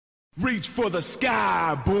Reach for the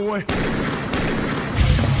sky, boy.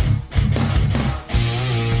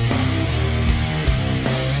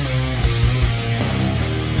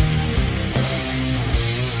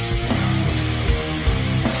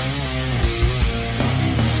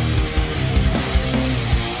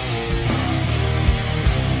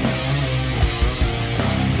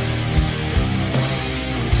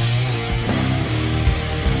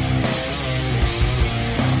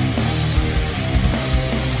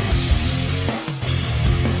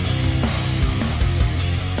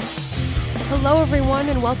 Hello, everyone,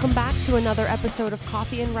 and welcome back to another episode of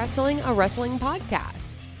Coffee and Wrestling, a wrestling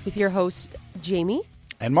podcast with your host, Jamie.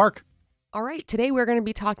 And Mark. All right, today we're going to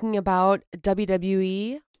be talking about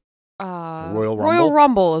WWE. Royal Rumble. Royal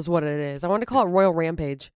Rumble is what it is. I want to call it Royal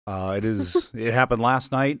Rampage. It is. It happened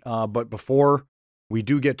last night, but before we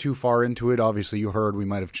do get too far into it, obviously you heard we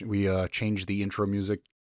might have changed the intro music,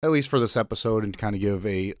 at least for this episode, and kind of give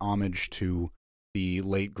a homage to the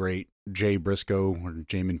late, great Jay Briscoe, or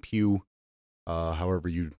Jamin Pugh. However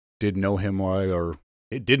you did know him by, or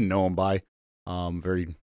it didn't know him by.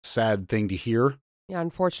 Very sad thing to hear. Yeah,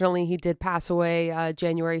 unfortunately, he did pass away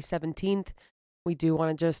January 17th. We do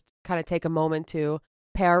want to just kind of take a moment to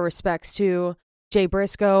pay our respects to Jay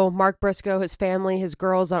Briscoe, Mark Briscoe, his family, his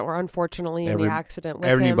girls that were unfortunately in the accident with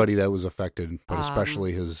everybody him. That was affected, but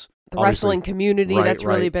especially the wrestling community that's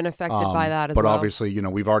really been affected by that as well. But obviously,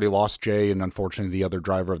 we've already lost Jay, and unfortunately the other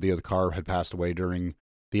driver of the other car had passed away during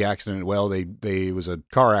the accident. Well, it was a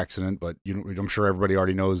car accident, but I'm sure everybody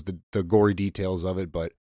already knows the gory details of it.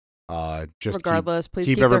 But just regardless, please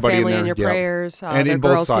keep their family in your prayers. And in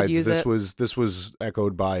both sides, this was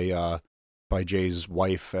echoed by Jay's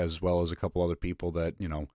wife as well as a couple other people that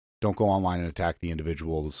don't go online and attack the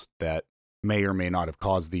individuals that may or may not have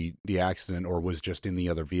caused the accident or was just in the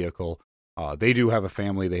other vehicle. They do have a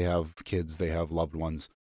family, they have kids, they have loved ones.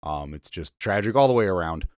 It's just tragic all the way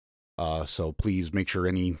around. So please make sure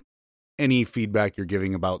any feedback you're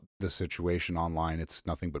giving about the situation online, it's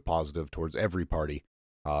nothing but positive towards every party,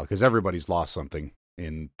 because everybody's lost something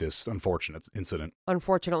in this unfortunate incident.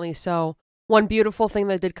 Unfortunately so. One beautiful thing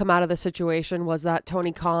that did come out of the situation was that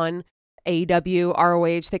Tony Khan, AEW,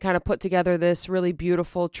 ROH, they kind of put together this really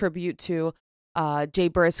beautiful tribute to Jay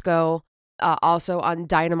Briscoe. Also on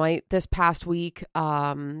Dynamite this past week,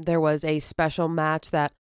 there was a special match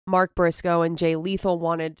that Mark Briscoe and Jay Lethal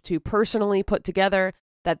wanted to personally put together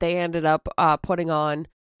that they ended up putting on.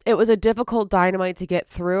 It was a difficult Dynamite to get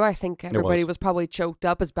through. I think everybody was probably choked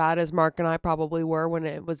up as bad as Mark and I probably were when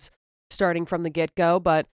it was starting from the get-go,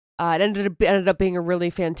 but it ended up being a really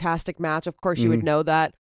fantastic match. Of course, you would know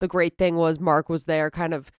that. The great thing was Mark was there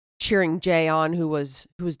kind of cheering Jay on, who was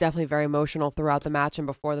definitely very emotional throughout the match and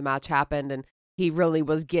before the match happened, and he really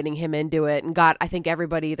was getting him into it and got, I think,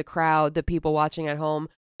 everybody, the crowd, the people watching at home,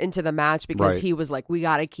 into the match because he was like, we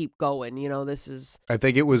got to keep going. This is I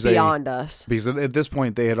think it was beyond us. Because at this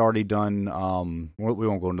point they had already done, we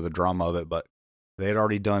won't go into the drama of it, but they had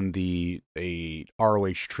already done a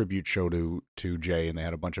ROH tribute show to Jay, and they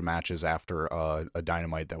had a bunch of matches after a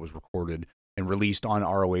Dynamite that was recorded and released on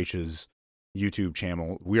ROH's YouTube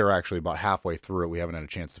channel. We are actually about halfway through it. We haven't had a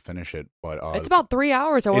chance to finish it, but it's about 3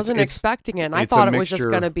 hours. I wasn't expecting it. I thought it was just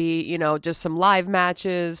going to be, just some live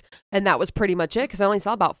matches, and that was pretty much it because I only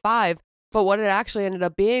saw about 5. But what it actually ended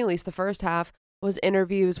up being, at least the first half, was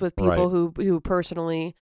interviews with people who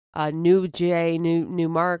personally knew Jay, knew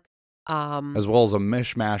Mark, as well as a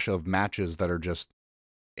mishmash of matches that are just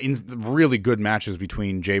really good matches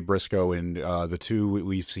between Jay Briscoe and the two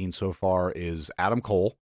we've seen so far is Adam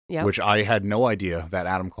Cole. Yep. Which I had no idea that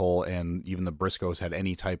Adam Cole and even the Briscoes had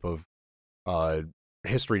any type of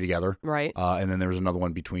history together. Right. And then there was another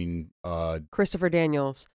one between Christopher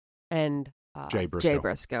Daniels and Jay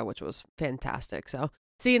Briscoe, which was fantastic. So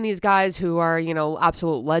seeing these guys who are,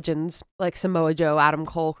 absolute legends like Samoa Joe, Adam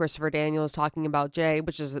Cole, Christopher Daniels talking about Jay,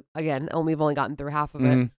 which is, again, we've only gotten through half of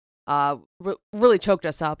it. Really choked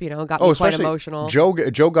us up, got me quite emotional. Joe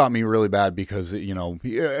got me really bad because,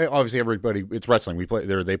 obviously everybody, it's wrestling.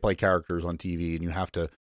 They play characters on TV and you have to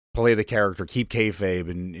play the character, keep kayfabe.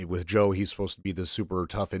 And with Joe, he's supposed to be this super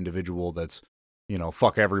tough individual that's,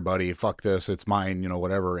 fuck everybody, fuck this, it's mine,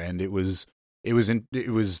 whatever. And it was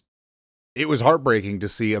heartbreaking to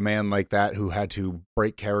see a man like that who had to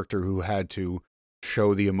break character, who had to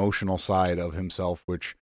show the emotional side of himself,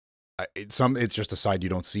 which it's just a side you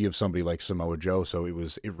don't see of somebody like Samoa Joe. So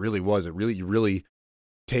you really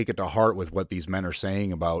take it to heart with what these men are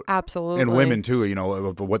saying about, absolutely, and women too,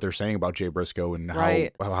 of what they're saying about Jay Briscoe and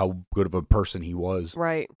how good of a person he was.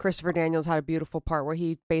 Right. Christopher Daniels had a beautiful part where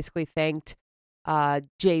he basically thanked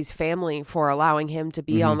Jay's family for allowing him to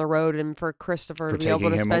be on the road and for Christopher to be able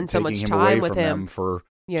to spend so much taking time away with from him. them for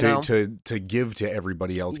know, to give to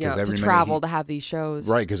everybody else, because every to minute travel to have these shows,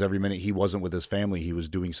 right? Because every minute he wasn't with his family, he was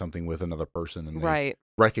doing something with another person, and they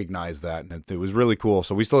recognized that, and it was really cool.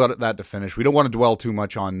 So we still got that to finish. We don't want to dwell too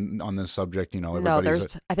much on this subject. You know,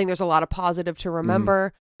 I think there's a lot of positive to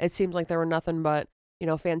remember. It seems like there were nothing but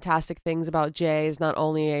fantastic things about Jay as not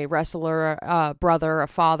only a wrestler, brother, a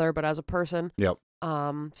father, but as a person. Yep.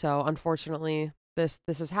 So unfortunately, this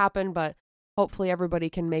has happened, but hopefully everybody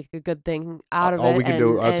can make a good thing out of it.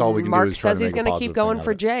 That's all we can Mark do is try says to he's make a going to keep positive going thing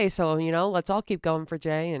for out of it. Jay. So, let's all keep going for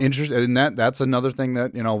Jay. And Interesting. And that's another thing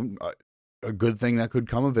that, a good thing that could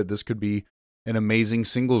come of it. This could be an amazing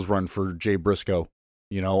singles run for Jay Briscoe,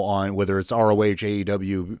 on whether it's ROH,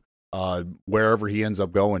 AEW, wherever he ends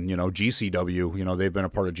up going, GCW, they've been a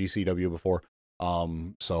part of GCW before.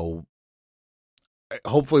 So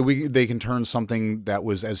hopefully they can turn something that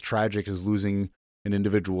was as tragic as losing an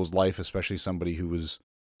individual's life, especially somebody who was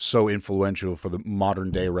so influential for the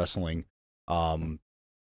modern day wrestling.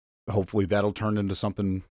 Hopefully that'll turn into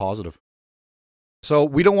something positive. So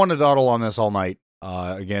we don't want to dawdle on this all night.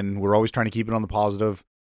 Again, we're always trying to keep it on the positive.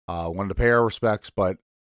 Wanted to pay our respects, but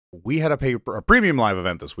we had a premium live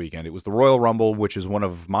event this weekend. It was the Royal Rumble, which is one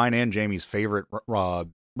of mine and Jamie's favorite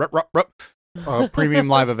premium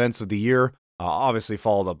live events of the year. Obviously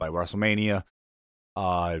followed up by WrestleMania.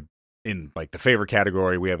 In like the favorite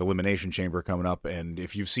category, we have Elimination Chamber coming up, and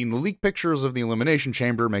if you've seen the leaked pictures of the Elimination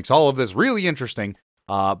Chamber, it makes all of this really interesting.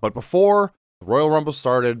 But before the Royal Rumble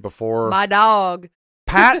started, before my dog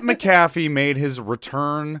Pat McAfee made his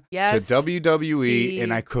return to WWE,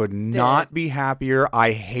 and I could not be happier.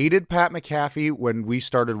 I hated Pat McAfee when we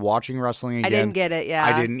started watching wrestling again. I didn't get it,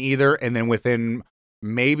 I didn't either, and then within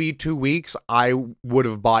maybe 2 weeks, I would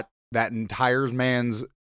have bought that entire man's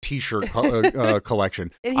T-shirt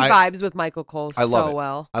collection. And he vibes with Michael Cole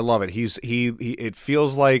well. I love it. He it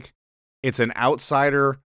feels like it's an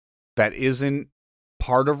outsider that isn't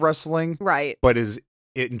part of wrestling, right? But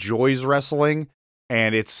enjoys wrestling,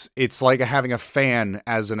 and it's like having a fan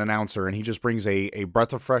as an announcer, and he just brings a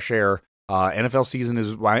breath of fresh air. NFL season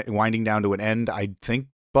is winding down to an end. I think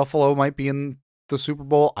Buffalo might be in the Super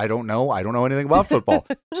Bowl. I don't know. I don't know anything about football.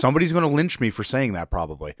 Somebody's going to lynch me for saying that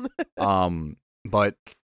probably. But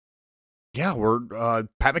yeah, we're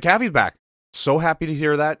Pat McAfee's back. So happy to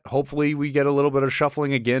hear that. Hopefully we get a little bit of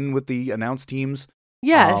shuffling again with the announced teams.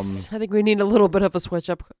 Yes, I think we need a little bit of a switch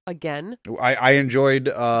up again. I enjoyed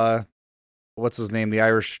what's his name, the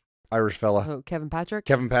Irish fella, Kevin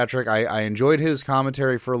Patrick. I enjoyed his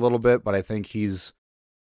commentary for a little bit, but I think he's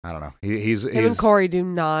I don't know. He's and Corey do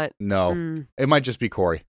not. No, it might just be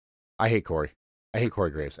Corey. I hate Corey. I hate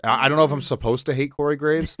Corey Graves. I don't know if I'm supposed to hate Corey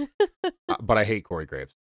Graves, but I hate Corey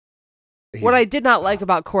Graves. What I did not like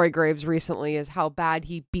about Corey Graves recently is how bad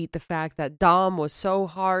he beat the fact that Dom was so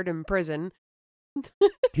hard in prison.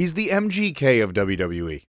 He's the MGK of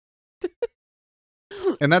WWE.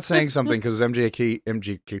 And that's saying something because MGK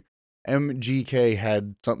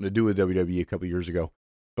had something to do with WWE a couple years ago.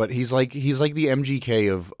 But he's like the MGK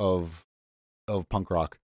of punk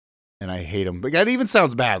rock. And I hate him. But that even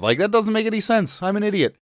sounds bad. Like that doesn't make any sense. I'm an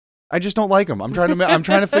idiot. I just don't like him. I'm trying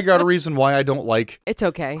to figure out a reason why I don't like. It's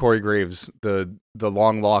okay. Corey Graves, the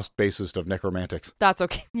long lost bassist of Necromantics. That's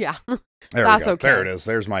okay. Yeah, that's okay. There it is.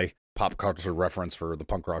 There's my pop culture reference for the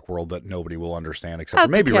punk rock world that nobody will understand except for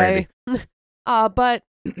maybe Randy. But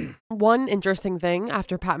one interesting thing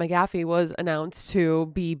after Pat McAfee was announced to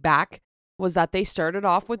be back was that they started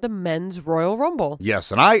off with the men's Royal Rumble. Yes,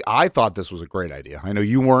 and I thought this was a great idea. I know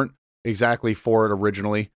you weren't exactly for it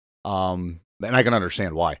originally, and I can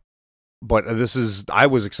understand why. But I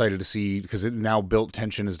was excited to see because it now built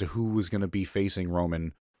tension as to who was going to be facing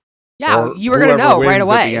Roman. Yeah, you were going to know right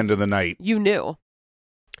away. At the end of the night. You knew.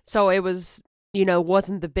 So it was,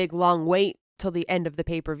 wasn't the big long wait till the end of the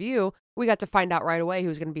pay-per-view. We got to find out right away who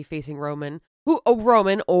was going to be facing Roman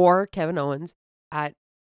or Kevin Owens at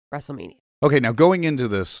WrestleMania. Okay, now going into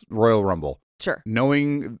this Royal Rumble. Sure.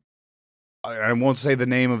 Knowing, I won't say the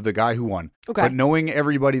name of the guy who won, okay, but knowing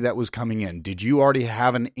everybody that was coming in, did you already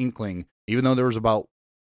have an inkling, even though there was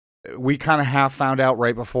we kind of half found out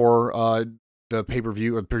right before the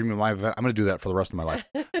pay-per-view or premium live event, I'm going to do that for the rest of my life,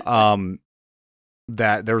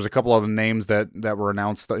 that there was a couple other names that were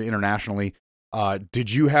announced internationally.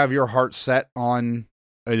 Did you have your heart set on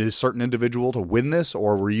a certain individual to win this,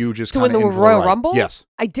 or were you just to win the Royal Rumble? Yes,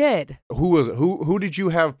 I did. Who did you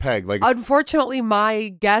have pegged? Like, unfortunately, my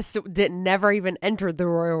guess never even entered the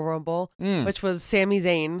Royal Rumble, which was Sami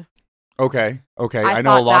Zayn. Okay. I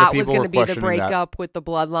know a lot of people were questioning that. Was going to be the breakup with the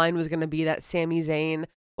Bloodline. Was going to be that Sami Zayn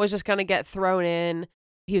was just going to get thrown in.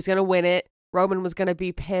 He was going to win it. Roman was going to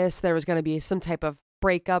be pissed. There was going to be some type of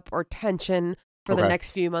breakup or tension for the next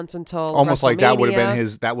few months until almost like that would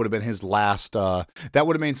have been his last. That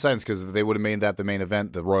would have made sense because if they would have made that the main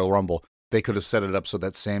event, the Royal Rumble, they could have set it up so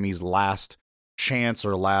that Sami's last chance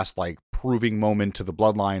or last like proving moment to the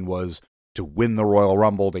Bloodline was to win the Royal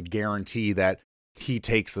Rumble to guarantee that he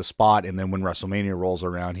takes the spot, and then when WrestleMania rolls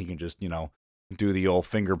around, he can just do the old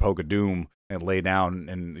finger poke of doom and lay down,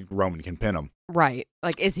 and Roman can pin him. Right.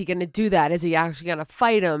 Like, is he going to do that? Is he actually going to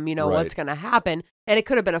fight him? What's going to happen? And it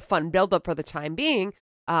could have been a fun build-up for the time being,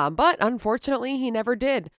 but unfortunately, he never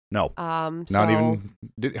did. No.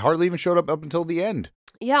 Hardly even showed up until the end.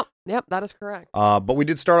 Yep, that is correct. But we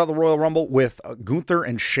did start out the Royal Rumble with Gunther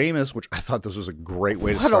and Sheamus, which I thought this was a great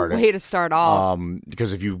way to start it. What a way to start off.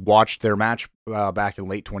 Because if you watched their match back in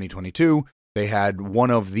late 2022, they had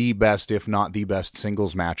one of the best, if not the best,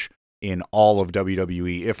 singles match in all of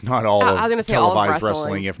WWE, if not all of televised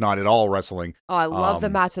wrestling, if not at all wrestling. Oh, I love the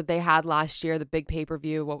match that they had last year, the big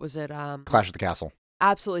pay-per-view. What was it? Clash at the Castle.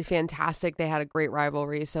 Absolutely fantastic. They had a great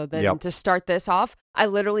rivalry. So then to start this off, I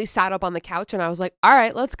literally sat up on the couch and I was like, all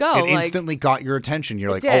right, let's go. It instantly got your attention. You're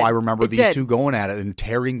like, I remember these two going at it and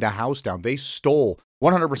tearing the house down. They stole,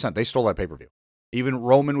 100%, they stole that pay-per-view. Even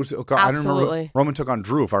Roman was, I remember Roman took on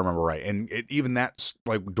Drew, if I remember right. And even that's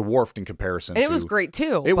like dwarfed in comparison. And it was great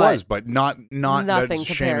too. It was, but not nothing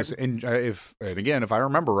Sheamus. And if I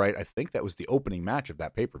remember right, I think that was the opening match of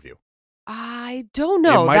that pay-per-view. I don't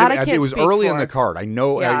know. I can't. It was early in the card. I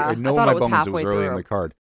know. Yeah, I know my bones. It was early in the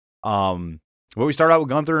card. But we start out with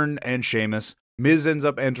Gunther and Sheamus. Miz ends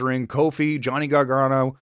up entering. Kofi, Johnny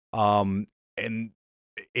Gargano, and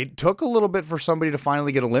it took a little bit for somebody to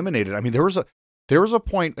finally get eliminated. I mean, there was a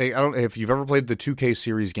point. I don't know if you've ever played the 2K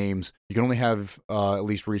series games. You can only have at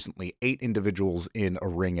least recently 8 individuals in a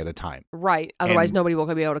ring at a time. Right. Otherwise, nobody will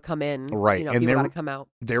be able to come in. Right. And people got to come out.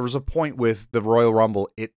 There was a point with the Royal Rumble.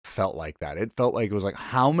 It felt like that. It felt like it was like,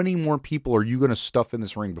 how many more people are you going to stuff in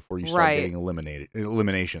this ring before you start getting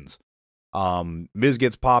eliminations? Miz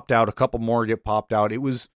gets popped out. A couple more get popped out. It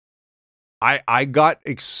was. I got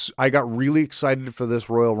really excited for this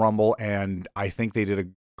Royal Rumble, and I think they did a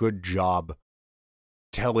good job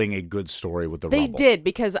telling a good story with the Rumble. They did,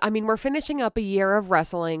 because we're finishing up a year of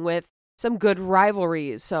wrestling with some good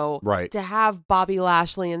rivalries. So to have Bobby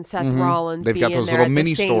Lashley and Seth Rollins be in there at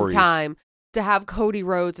the same time, to have Cody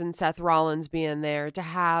Rhodes and Seth Rollins be in there, to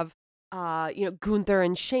have Gunther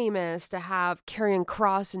and Sheamus, to have Karrion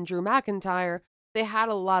Kross and Drew McIntyre, they had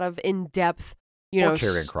a lot of in-depth,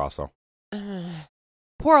 Karrion Kross though.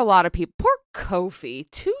 Poor a lot of people. Poor Kofi.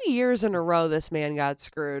 2 years in a row, this man got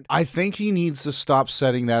screwed. I think he needs to stop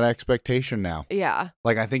setting that expectation now. Yeah.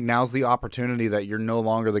 Like, I think now's the opportunity that you're no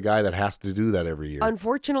longer the guy that has to do that every year.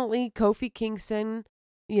 Unfortunately, Kofi Kingston,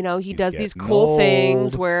 he does these cool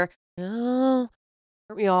things where, he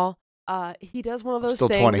does one of those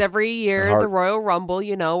things 20. every year, the Royal Rumble,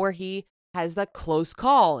 where he has that close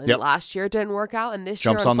call, and last year it didn't work out, and this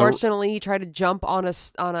year, unfortunately, he tried to jump on an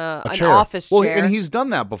office chair. Well, and he's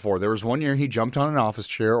done that before. There was one year he jumped on an office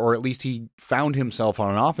chair, or at least he found himself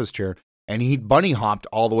on an office chair, and he bunny hopped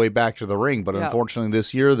all the way back to the ring. But unfortunately,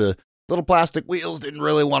 this year the little plastic wheels didn't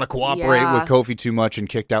really want to cooperate with Kofi too much and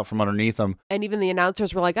kicked out from underneath him. And even the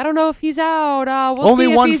announcers were like, "I don't know if he's out. We'll Only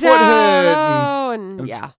see if one he's foot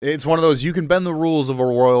out." It's one of those, you can bend the rules of a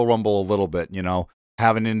Royal Rumble a little bit,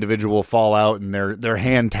 have an individual fall out and their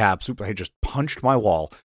hand taps. Oops, I just punched my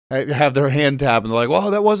wall. Have their hand tap and they're like, well,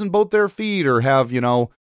 that wasn't both their feet, or have,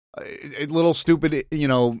 little stupid,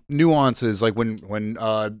 nuances. Like when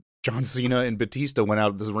John Cena and Batista went out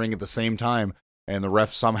of the ring at the same time and the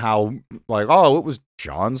ref somehow like, oh, it was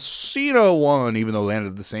John Cena won, even though they landed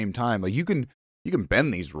at the same time. Like, you can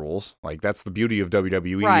bend these rules. Like, that's the beauty of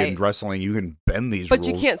WWE and wrestling. You can bend these rules. But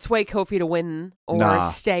you can't sway Kofi to win or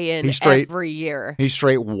stay in every year. He's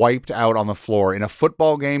straight wiped out on the floor. In a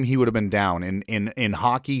football game, he would have been down. In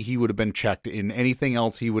hockey, he would have been checked. In anything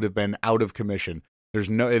else, he would have been out of commission.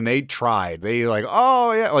 And they tried. They like,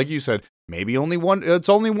 oh yeah, like you said, maybe it's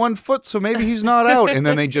only 1 foot, so maybe he's not out. And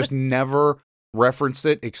then they just never referenced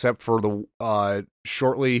it, except for the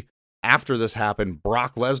shortly after this happened,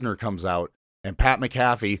 Brock Lesnar comes out. And Pat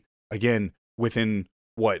McAfee, again, within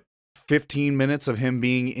 15 minutes of him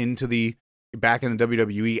being back in the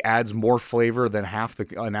WWE, adds more flavor than half the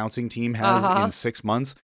announcing team has in 6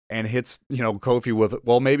 months, and hits, Kofi with,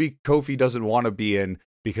 well, maybe Kofi doesn't want to be in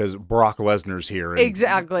because Brock Lesnar's here. And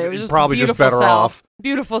exactly. It was just probably just better off.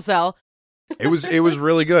 Beautiful sell. It was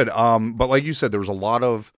really good. But like you said, there was a lot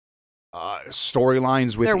of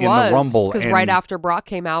storylines within the Rumble. Because right after Brock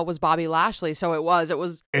came out was Bobby Lashley, so it was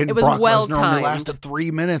Brock well Lesnar timed. only lasted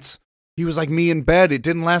 3 minutes. He was like me in bed. It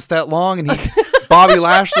didn't last that long, and Bobby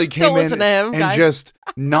Lashley came in and just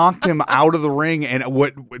knocked him out of the ring, and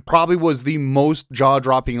what probably was the most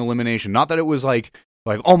jaw-dropping elimination. Not that it was like,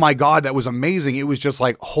 oh my God, that was amazing. It was just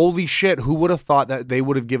like, holy shit, who would have thought that they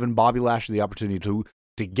would have given Bobby Lashley the opportunity to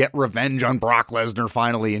get revenge on Brock Lesnar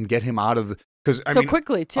finally and get him out of the... Because I mean,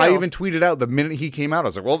 quickly, too. I even tweeted out the minute he came out, I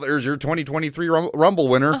was like, well, there's your 2023 Rumble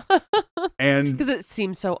winner. And because it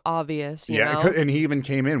seems so obvious, you know? And he even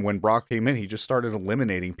came in, when Brock came in, he just started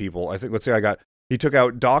eliminating people. I think, he took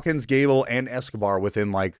out Dawkins, Gable, and Escobar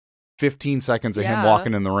within like 15 seconds of him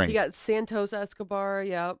walking in the ring. He got Santos, Escobar,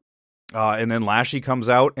 yep. And then Lashley comes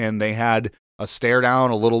out, and they had a stare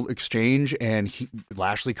down, a little exchange, and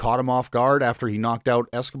Lashley caught him off guard after he knocked out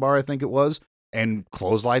Escobar, I think it was, and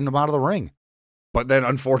clotheslined him out of the ring. But then,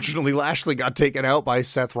 unfortunately, Lashley got taken out by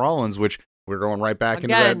Seth Rollins, which we're going right back into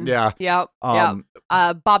that. Yeah. Yep.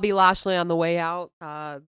 Bobby Lashley on the way out.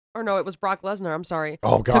 Or no, it was Brock Lesnar. I'm sorry.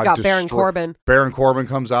 Oh, God. Took out Baron Corbin. Baron Corbin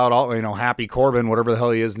comes out, happy Corbin, whatever the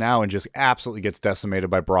hell he is now, and just absolutely gets decimated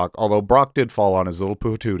by Brock. Although Brock did fall on his little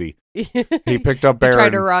patootie. He picked up Baron. He tried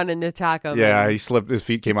to run and attack him. Yeah, he slipped. His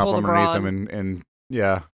feet came up underneath him, and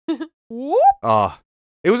yeah. Whoop.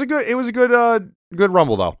 It was a good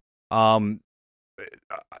Rumble though. One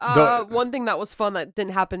thing that was fun that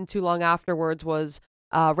didn't happen too long afterwards was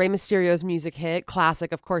Rey Mysterio's music hit.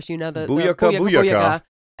 Classic, of course, you know, the Booyaka, Booyaka.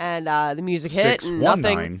 And the music hit, and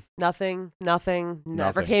nothing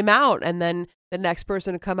never came out. And then the next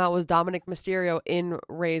person to come out was Dominic Mysterio in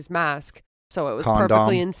Rey's mask. So it was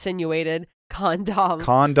perfectly insinuated.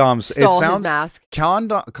 Condoms. Stole his mask.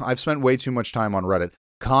 I've spent way too much time on Reddit.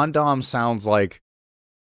 Condom sounds like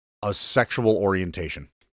a sexual orientation.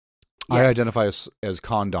 Yes. I identify as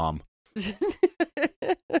condom.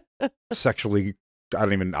 Sexually, I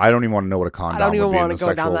don't even want to know what a condom would be in the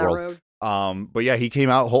sexual world. Road. But yeah, he came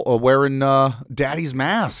out wearing Daddy's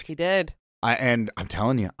mask. He did. And I'm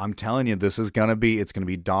telling you, it's gonna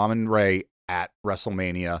be Dom and Ray at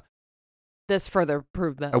WrestleMania. This further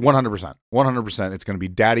proved that 100%. It's gonna be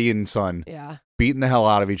Daddy and son, beating the hell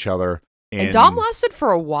out of each other. And Dom lasted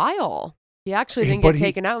for a while. He actually didn't get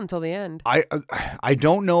taken out until the end. I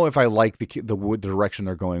don't know if I like the direction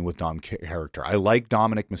they're going with Dom's character. I like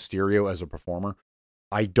Dominic Mysterio as a performer.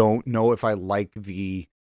 I don't know if I like the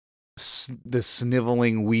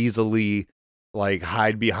sniveling, weaselly, like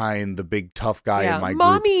hide behind the big tough guy in my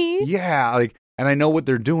Mommy. group. Yeah, like, and I know what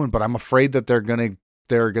they're doing, but I'm afraid that they're gonna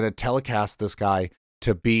telecast this guy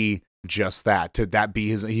to be just that, to that be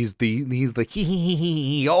he's the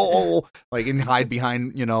like, and hide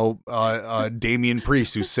behind Damian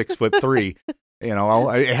Priest, who's 6'3".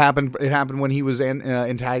 It happened when he was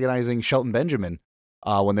antagonizing Shelton Benjamin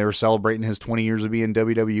when they were celebrating his 20 years of being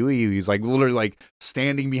WWE. He's like literally like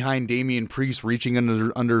standing behind Damian Priest, reaching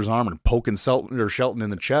under his arm and poking Shelton in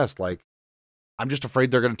the chest. Like, I'm just afraid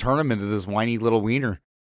they're going to turn him into this whiny little wiener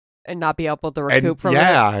and not be able to recoup from it.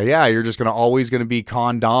 Yeah, you're just always going to be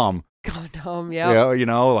condom. Condom, yeah.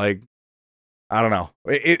 Like, I don't know.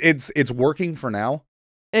 It's working for now.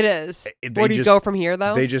 It is. Where do you go from here,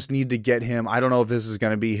 though? They just need to get him. I don't know if this is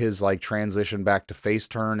going to be his like transition back to face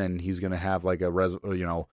turn, and he's going to have like a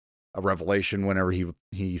revelation whenever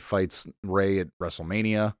he fights Ray at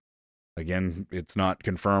WrestleMania. Again, it's not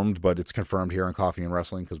confirmed, but it's confirmed here on Coffee and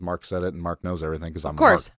Wrestling because Mark said it, and Mark knows everything because I'm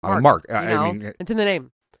a Mark. I mean, it's in the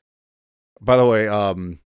name. By the way,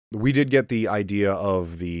 we did get the idea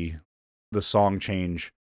of the song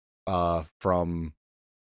change from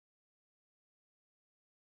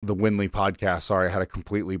the Winley podcast. Sorry, I had a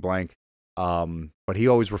completely blank. But he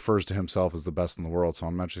always refers to himself as the best in the world, so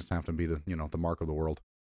I'm not just going to have to be the Mark of the world.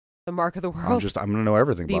 The Mark of the world. I'm going to know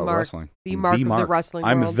everything about wrestling. The Mark of the wrestling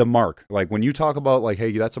world. I'm the Mark. Like when you talk about like,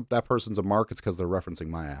 hey, that person's a Mark, it's because they're referencing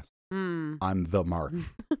my ass. I'm the Mark.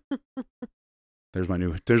 There's my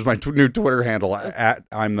new Twitter handle at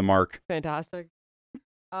I'm the Mark. Fantastic.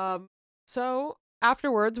 So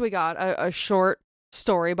afterwards we got a short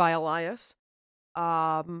story by Elias.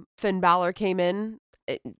 Finn Balor came in,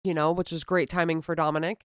 which was great timing for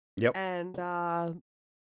Dominic. Yep. And for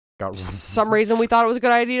some reason we thought it was a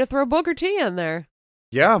good idea to throw Booker T in there.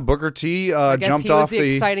 Yeah, Booker T jumped off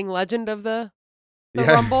the exciting legend of the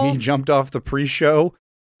Rumble. He jumped off the pre-show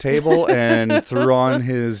table and threw on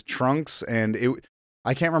his trunks, and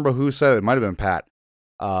I can't remember who said it. It might have been Pat.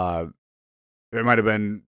 It might have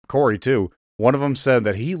been Corey too. One of them said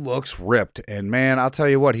that he looks ripped, and man, I'll tell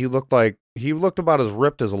you what, he looked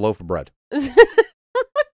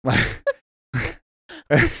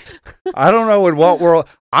I don't know in what world.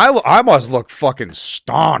 I must look fucking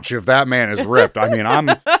staunch if that man is ripped. I mean,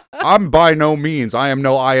 I'm by no means. I am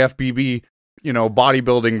no IFBB,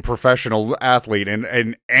 bodybuilding professional athlete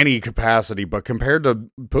in any capacity. But compared to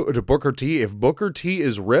Booker T, if Booker T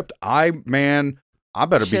is ripped, I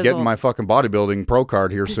better be getting my fucking bodybuilding pro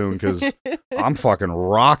card here soon because I'm fucking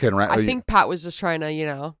rocking. I think Pat was just trying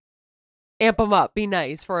to, amp him up, be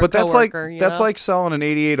nice for a but coworker. That's like selling an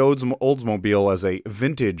 '88 Oldsmobile as a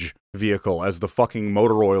vintage vehicle, as the fucking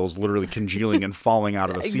motor oil's literally congealing and falling out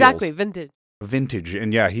of the seals. Exactly, vintage.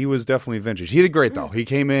 And yeah, he was definitely vintage. He did great though. He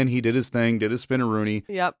came in, he did his thing, did his spinaroonie.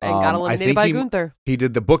 Yep, and got eliminated by Gunther. He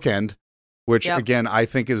did the bookend, which again I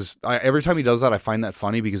think is every time he does that, I find that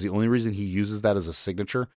funny because the only reason he uses that as a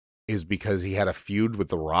signature is because he had a feud with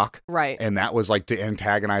The Rock, right? And that was like to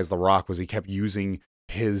antagonize The Rock. Was he kept using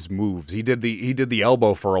his moves. He did the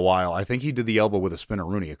elbow for a while. I think he did the elbow with a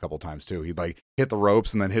spinaroonie a couple times too. He'd like hit the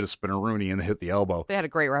ropes and then hit a spinaroonie and then hit the elbow. They had a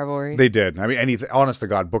great rivalry. They did. I mean, honest to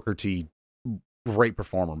God, Booker T, great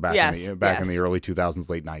performer back in the early 2000s,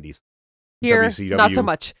 late 90s. Here, WCW, not so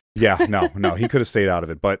much. Yeah, no, he could have stayed out of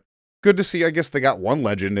it, but good to see. I guess they got one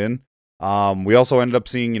legend in. We also ended up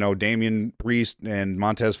seeing, Damian Priest and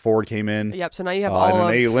Montez Ford came in. Yep. So now you have and then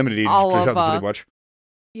they eliminated each other pretty much.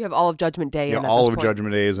 You have all of Judgment Day. Yeah, all of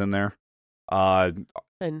Judgment Day is in there. And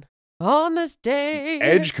on this day,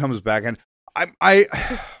 Edge comes back, and I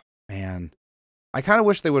kind of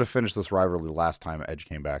wish they would have finished this rivalry last time Edge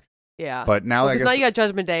came back. Yeah, but now I guess now you got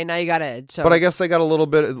Judgment Day, now you got Edge. So but I guess they got a little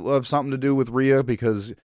bit of something to do with Rhea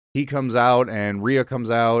because he comes out and Rhea comes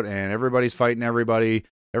out and everybody's fighting everybody.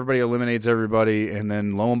 Everybody eliminates everybody, and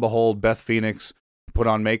then lo and behold, Beth Phoenix put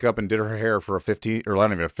on makeup and did her hair for a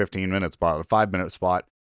 15-minute spot, a 5-minute spot.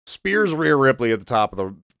 Spears Rhea Ripley at the top of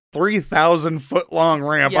the 3,000-foot long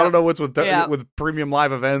ramp. Yep. I don't know what's with premium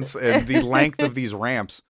live events and the length of these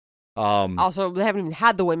ramps. Also, they haven't even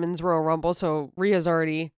had the women's Royal Rumble, so Rhea's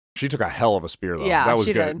already. She took a hell of a spear though. Yeah, that was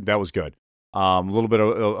she good. did. That was good. A little bit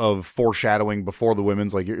of foreshadowing before the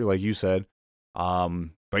women's, like you said.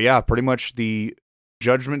 But yeah, pretty much the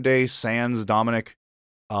Judgment Day sans Dominic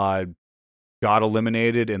got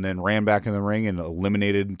eliminated and then ran back in the ring and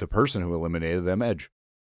eliminated the person who eliminated them, Edge.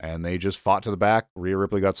 And they just fought to the back. Rhea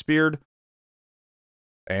Ripley got speared.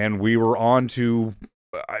 And we were on to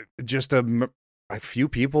just a few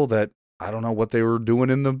people that I don't know what they were doing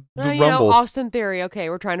in the Rumble. Austin Theory. Okay,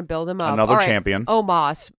 we're trying to build him up. Another champion.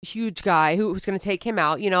 Omos, huge guy who's going to take him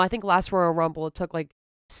out. I think last Royal Rumble it took like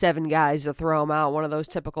 7 guys to throw him out. One of those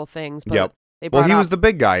typical things. But yep. He was the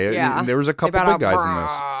big guy. Yeah, there was a couple big guys in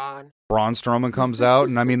this. Braun Strowman comes out,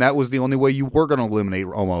 and I mean that was the only way you were going to eliminate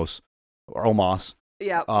Omos.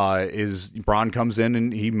 Yeah. Is Braun comes in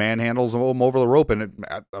and he manhandles him over the rope in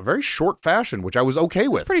a very short fashion, which I was okay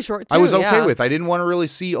with. It's pretty short too. I was okay with. I didn't want to really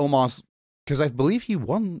see Omos because I believe he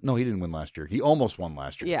won. No, he didn't win last year. He almost won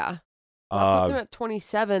last year. Yeah. Puts him at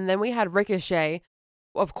 27. Then we had Ricochet,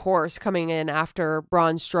 of course, coming in after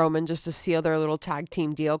Braun Strowman just to seal their little tag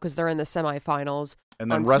team deal because they're in the semifinals.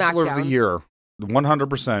 And then Wrestler of the Year,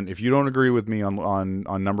 100%. If you don't agree with me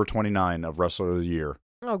on number 29 of Wrestler of the Year.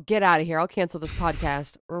 Oh, get out of here. I'll cancel this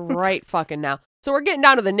podcast right fucking now. So we're getting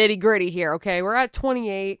down to the nitty gritty here, okay? We're at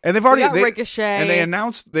 28. And they've already Ricochet. And they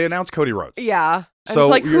announced Cody Rhodes. Yeah. And so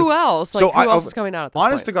it's like who else? Like who else is coming out at this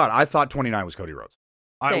honest point? to God, I thought 29 was Cody Rhodes.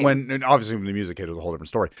 And obviously when the music hit, it was a whole different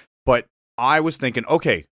story. But I was thinking,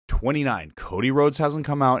 okay, 29. Cody Rhodes hasn't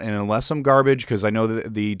come out, and unless some garbage, because I know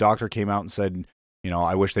that the doctor came out and said,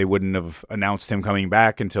 I wish they wouldn't have announced him coming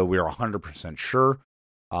back until we were 100% sure.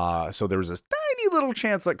 So there was this tiny little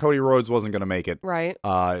chance that Cody Rhodes wasn't going to make it. Right.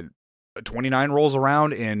 29 rolls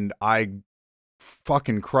around, and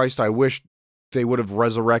fucking Christ, I wish they would have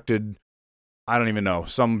resurrected, I don't even know,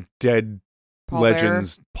 some dead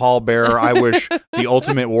legends. Paul Bearer. I wish the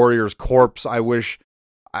Ultimate Warrior's corpse. I wish.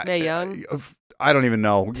 Mae Young. I don't even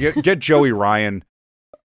know. Get Joey Ryan.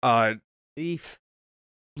 Logan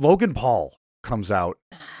Paul comes out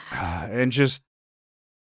and just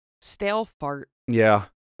stale fart. Yeah.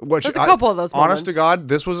 There's a couple of those moments. Honest to God,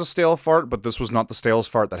 this was a stale fart, but this was not the stalest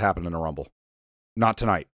fart that happened in a Rumble. Not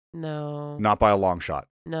tonight. No. Not by a long shot.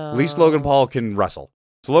 No. At least Logan Paul can wrestle.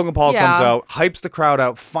 So Logan Paul comes out, hypes the crowd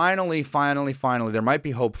out. Finally, there might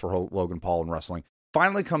be hope for Logan Paul in wrestling.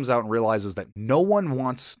 Finally comes out and realizes that nobody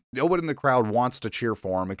in the crowd wants to cheer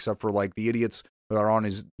for him except for like the idiots that are on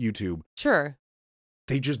his YouTube. Sure.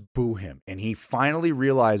 They just boo him. And he finally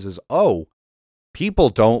realizes, oh, people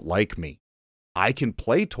don't like me. I can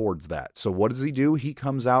play towards that. So what does he do? He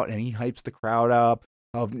comes out and he hypes the crowd up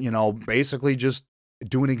of, basically just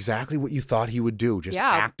doing exactly what you thought he would do. Just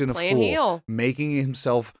acting a fool, heel. making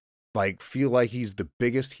himself like feel like he's the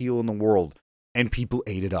biggest heel in the world, and people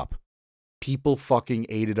ate it up. People fucking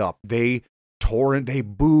ate it up. They tore it, they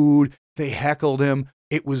booed, they heckled him.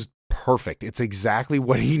 It was perfect. It's exactly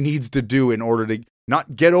what he needs to do in order to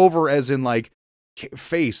not get over as in like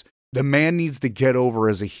face. The man needs to get over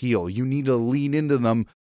as a heel. You need to lean into them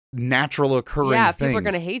natural occurring things. Yeah, if people are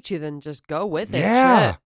going to hate you, then just go with it.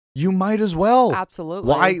 Yeah, shit. You might as well.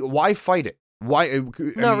 Absolutely. Why fight it? Why?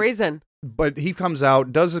 No reason. But he comes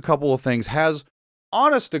out, does a couple of things, has,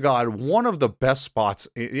 honest to God, one of the best spots.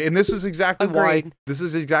 And this is exactly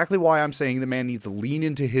why I'm saying the man needs to lean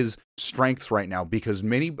into his strengths right now, because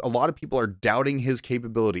a lot of people are doubting his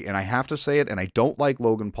capability. And I have to say it, and I don't like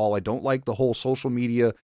Logan Paul. I don't like the whole social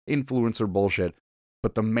media influencer bullshit,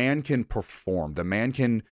 but the man can perform. The man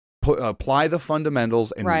can apply the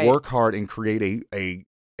fundamentals and work hard and create a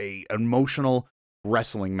emotional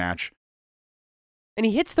wrestling match. And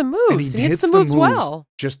he hits the moves. And he hits the moves well.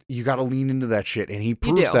 Just, you got to lean into that shit. And he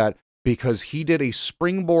proves that because he did a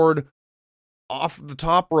springboard off the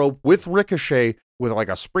top rope with Ricochet with like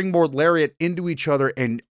a springboard lariat into each other.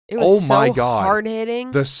 And it was my God, hard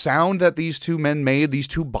hitting. The sound that these two men made, these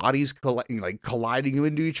two bodies colliding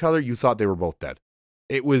into each other, you thought they were both dead.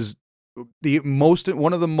 It was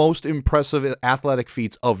one of the most impressive athletic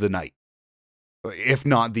feats of the night, if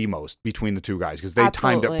not the most, between the two guys, because they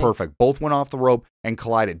timed it perfect. Both went off the rope and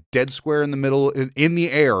collided dead square in the middle, in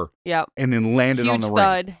the air. Yep. And then landed on the ring.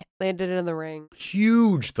 Huge thud. Landed in the ring.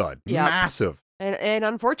 Huge thud. Yep. Massive. And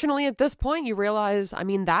unfortunately, at this point, you realize, I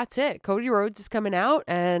mean, that's it. Cody Rhodes is coming out,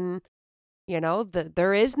 and, you know,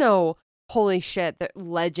 there is no holy shit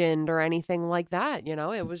legend or anything like that. You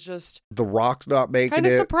know, it was just The Rock's not making it. Kind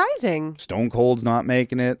of surprising. Stone Cold's not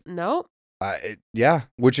making it. No.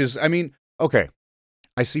 Which is, I mean, okay.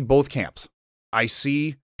 I see both camps. I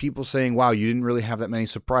see people saying, "Wow, you didn't really have that many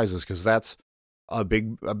surprises," because that's a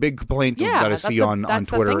big complaint that I see on Twitter. That's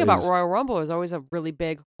the thing about Royal Rumble is always a really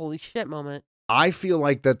big holy shit moment. I feel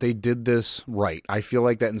like that they did this right. I feel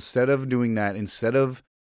like that instead of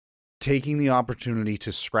taking the opportunity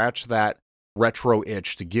to scratch that retro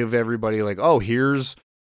itch, to give everybody like, oh, here's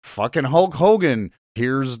fucking Hulk Hogan,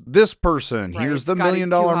 here's this person, here's the $1 Million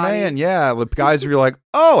Man. Yeah, the guys were like,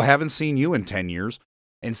 oh, haven't seen you in 10 years.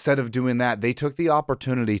 Instead of doing that, they took the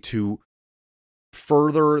opportunity to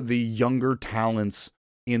further the younger talents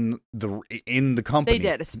in the company. They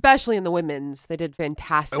did, especially in the women's. They did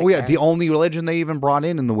fantastic. Oh yeah, the only legend they even brought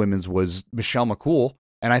in the women's was Michelle McCool,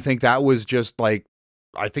 and I think that was just like,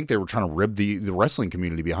 I think they were trying to rib the wrestling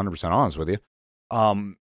community, to be 100% honest with you.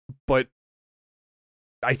 But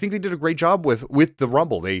I think they did a great job with the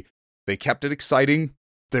Rumble. They kept it exciting.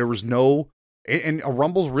 There was and a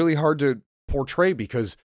Rumble's really hard to portray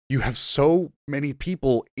because you have so many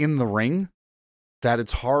people in the ring that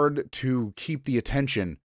it's hard to keep the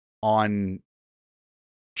attention on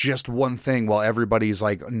just one thing while everybody's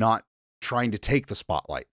like not trying to take the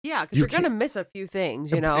spotlight. Yeah, because you're going to miss a few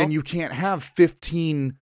things, you know? And you can't have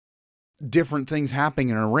 15 different things happening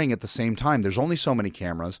in a ring at the same time. There's only so many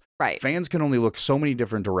cameras. Right. Fans can only look so many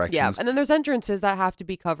different directions. Yeah, and then there's entrances that have to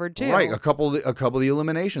be covered too. Right. A couple of the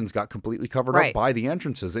eliminations got completely covered up by the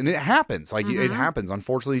entrances. And it happens. Like, it happens.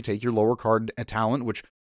 Unfortunately, you take your lower card talent, which,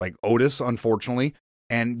 like Otis, unfortunately,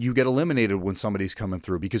 and you get eliminated when somebody's coming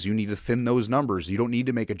through because you need to thin those numbers. You don't need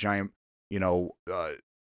to make a giant,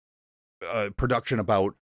 production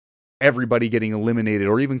about everybody getting eliminated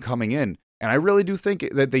or even coming in. And I really do think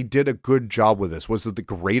that they did a good job with this. Was it the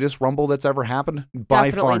greatest Rumble that's ever happened? By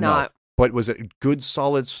Definitely far not. No. But was it good,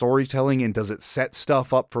 solid storytelling, and does it set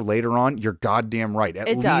stuff up for later on? You're goddamn right. At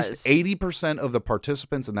least 80% of the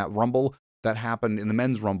participants in that Rumble that happened in the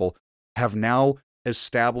men's Rumble have now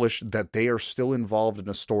established that they are still involved in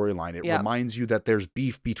a storyline. It reminds you that there's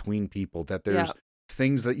beef between people, that there's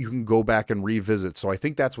things that you can go back and revisit. So I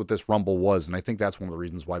think that's what this Rumble was, and I think that's one of the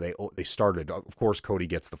reasons why they started. Of course, Cody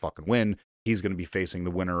gets the fucking win. He's going to be facing the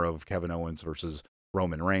winner of Kevin Owens versus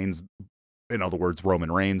Roman Reigns. In other words,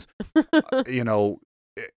 Roman Reigns.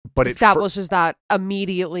 But establishes that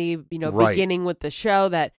immediately, beginning with the show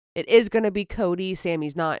that it is going to be Cody.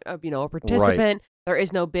 Sammy's not, a participant. Right. There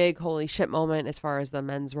is no big holy shit moment as far as the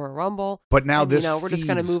men's Royal Rumble. But now we're just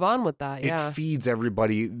going to move on with that. It feeds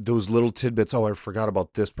everybody those little tidbits. Oh, I forgot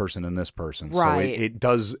about this person and this person. Right.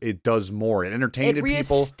 So it does more. It entertained people. It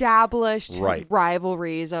reestablished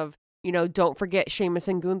rivalries of, don't forget Sheamus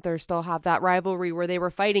and Gunther still have that rivalry where they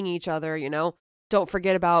were fighting each other, Don't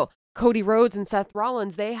forget about Cody Rhodes and Seth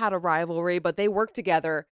Rollins. They had a rivalry, but they worked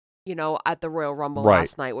together, at the Royal Rumble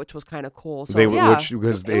last night, which was kind of cool. So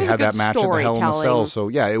because they had that match at the Hell in a Cell. So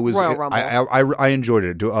yeah, it was. Royal Rumble. I enjoyed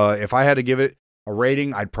it. If I had to give it a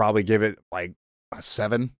rating, I'd probably give it like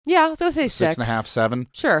 7. Yeah, I was gonna say 6. 6.5, 7.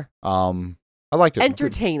 Sure. I liked it.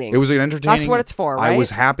 Entertaining. It was entertaining. That's what it's for, right? I was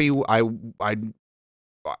happy. I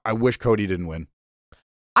wish Cody didn't win.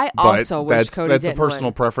 I also wish Cody that's didn't a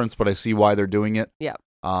personal win. preference, but I see why they're doing it. Yeah.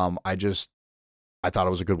 I thought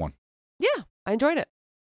it was a good one. Yeah, I enjoyed it.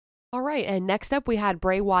 All right, and next up we had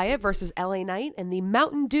Bray Wyatt versus LA Knight in the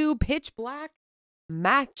Mountain Dew Pitch Black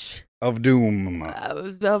match Of Doom.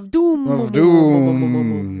 of Doom. Of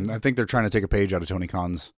Doom. I think they're trying to take a page out of Tony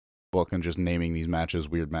Khan's book and just naming these matches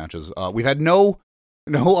weird matches. We've had no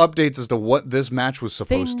updates as to what this match was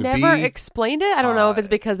supposed to be. They never explained it. I don't know if it's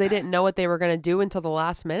because they didn't know what they were going to do until the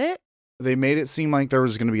last minute. They made it seem like there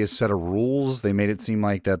was going to be a set of rules. They made it seem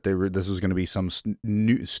like that this was going to be some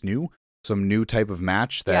new type of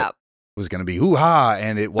match that was going to be hoo-ha,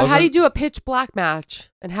 and it wasn't. But how do you do a pitch black match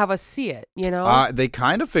and have us see it, you know? They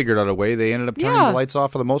kind of figured out a way. They ended up turning the lights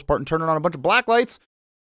off for the most part and turning on a bunch of black lights.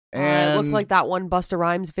 And it looked like that one Busta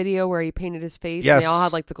Rhymes video where he painted his face and they all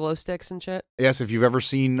had like the glow sticks and shit. Yes, if you've ever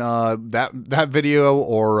seen that video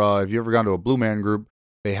or if you've ever gone to a Blue Man group,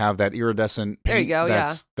 they have that iridescent paint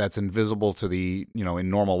that's invisible to the, in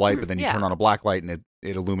normal light, but then you turn on a black light and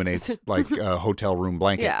it illuminates like a hotel room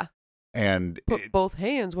blanket. Yeah. And put both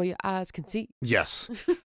hands where your eyes can see. Yes.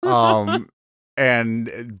 And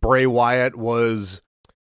Bray Wyatt was,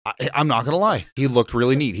 I'm not going to lie, he looked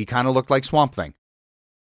really neat. He kind of looked like Swamp Thing.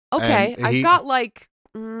 Okay, I got like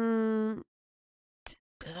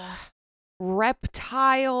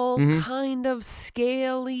reptile, kind of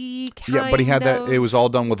scaly, but he had that. It was all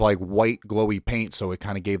done with like white glowy paint, so it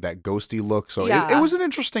kind of gave that ghosty look. So it was an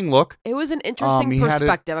interesting look. It was an interesting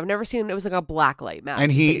perspective. I've never seen it. It was like a black light match,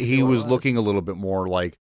 and he was looking a little bit more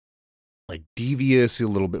like devious, a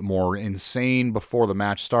little bit more insane before the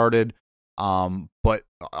match started. But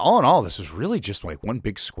all in all, this was really just like one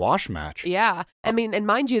big squash match. Yeah. I mean, and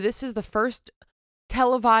mind you, this is the first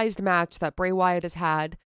televised match that Bray Wyatt has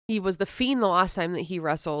had. He was the Fiend the last time that he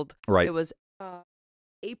wrestled. Right. It was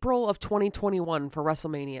April of 2021 for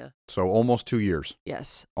WrestleMania. So almost 2 years.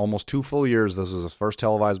 Yes. Almost 2 full years. This was his first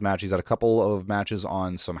televised match. He's had a couple of matches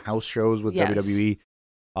on some house shows with WWE.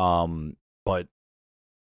 But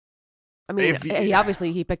I mean,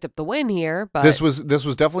 he picked up the win here, but this was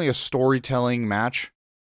definitely a storytelling match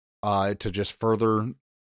to just further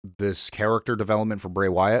this character development for Bray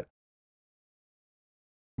Wyatt.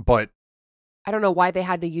 But I don't know why they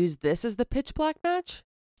had to use this as the pitch black match.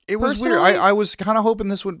 It was weird. I was kind of hoping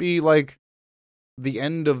this would be like the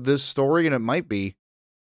end of this story, and it might be.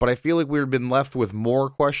 But I feel like we've been left with more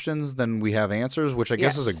questions than we have answers, which I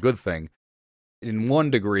guess is a good thing. In one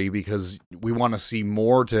degree, because we want to see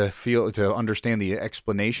more to understand the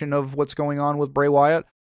explanation of what's going on with Bray Wyatt.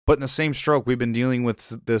 But in the same stroke, we've been dealing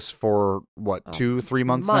with this for 2-3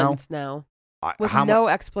 months now? Months now. With no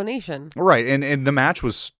explanation. Right. And the match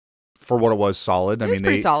was, for what it was, solid. It was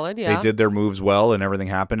pretty solid, yeah. They did their moves well and everything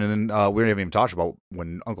happened. And then we haven't even talked about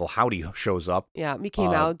when Uncle Howdy shows up. Yeah, he came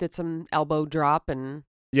out, did some elbow drop and...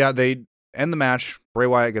 Yeah, they end the match. Bray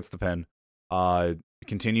Wyatt gets the pin.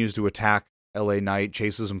 Continues to attack LA Knight,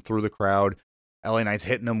 chases him through the crowd. LA Knight's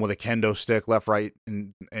hitting him with a kendo stick left, right,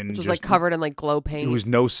 and which was like covered in like glow paint. He was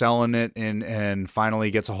no selling it, and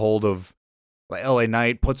finally gets a hold of LA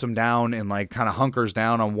Knight, puts him down, and like kind of hunkers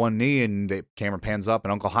down on one knee, and the camera pans up,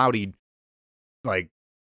 and Uncle Howdy like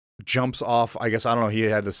jumps off. I guess I don't know. He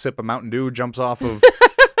had a sip of Mountain Dew, jumps off of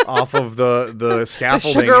the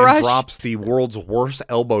scaffolding and drops the world's worst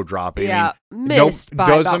elbow drop. Yeah, missed by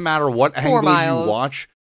doesn't matter what angle miles. You watch.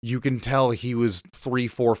 You can tell he was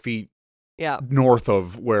 3-4 feet yeah. north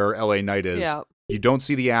of where LA Knight is. Yeah. You don't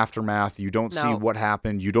see the aftermath. You don't see what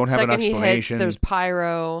happened. You don't have an explanation. He hits, there's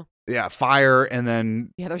pyro. Yeah, fire, and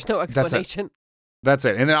then... Yeah, there's no explanation. That's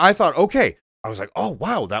it. And then I thought, okay. I was like, oh,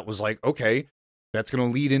 wow. That was like, okay. That's going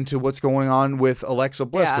to lead into what's going on with Alexa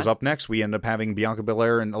Bliss. Because up next, we end up having Bianca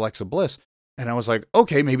Belair and Alexa Bliss. And I was like,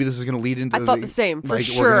 okay, maybe this is going to lead into... I thought the same. For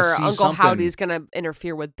sure, Uncle Howdy's going to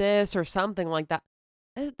interfere with this or something like that.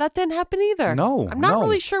 That didn't happen either. No, I'm not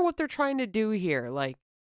really sure what they're trying to do here. Like,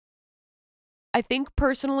 I think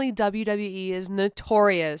personally, WWE is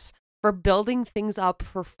notorious for building things up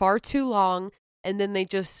for far too long, and then they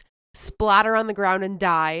just splatter on the ground and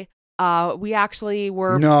die. We actually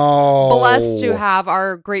were blessed to have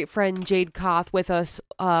our great friend Jade Koth with us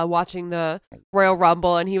watching the Royal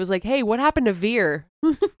Rumble, and he was like, "Hey, what happened to Veer?"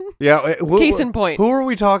 Yeah, case in point. Who are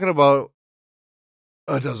we talking about?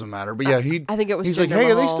 It doesn't matter, but yeah, I think it was. He's Jinder like,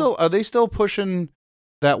 hey, Mahal. are they still pushing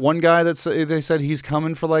that one guy they said he's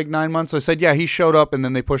coming for like 9 months? I said, yeah, he showed up, and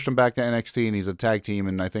then they pushed him back to NXT, and he's a tag team,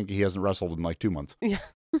 and I think he hasn't wrestled in like 2 months. Yeah.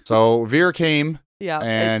 So Veer came, Yeah,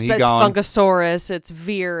 and it's gone. Funkasaurus, it's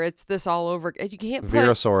Veer, it's this all over. You can't put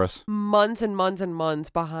Veerasaurus. months and months and months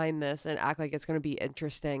behind this and act like it's going to be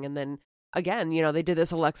interesting. And then again, they did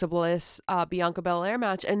this Alexa Bliss, Bianca Belair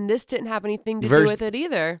match, and this didn't have anything to do with it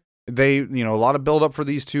either. They, a lot of build up for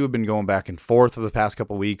these two have been going back and forth for the past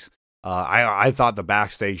couple weeks. I thought the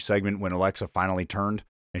backstage segment when Alexa finally turned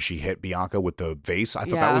and she hit Bianca with the vase, I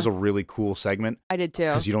thought that was a really cool segment. I did too.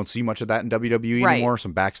 Because you don't see much of that in WWE anymore,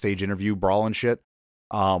 some backstage interview brawl and shit.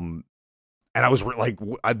 And I was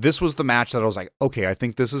this was the match that I was like, okay, I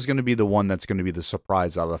think this is going to be the one that's going to be the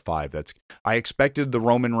surprise out of the 5. I expected the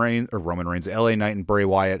Roman Reigns, LA Knight and Bray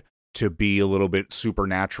Wyatt to be a little bit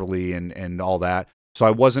supernaturally and all that. So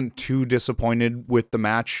I wasn't too disappointed with the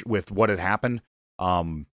match, with what had happened.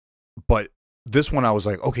 But this one I was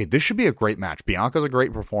like, okay, this should be a great match. Bianca's a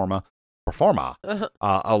great performer.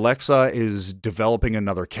 Alexa is developing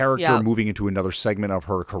another character, moving into another segment of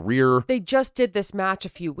her career. They just did this match a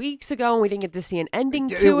few weeks ago, and we didn't get to see an ending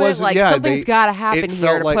to it. Like, something's got to happen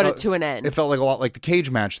here to put it to an end. It felt like a lot like the cage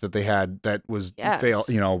match that they had that was fail.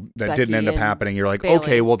 That Becky didn't end up happening. You're like, Bayley.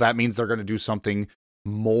 okay, well that means they're going to do something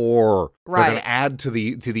more. Right. They're going to add to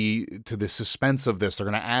the suspense of this. They're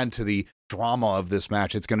going to add to the drama of this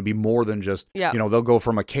match. It's going to be more than just they'll go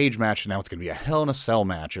from a cage match and now it's going to be a Hell in a Cell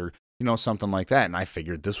match or something like that. And I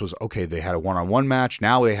figured this was okay. They had a one-on-one match.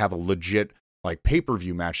 Now they have a legit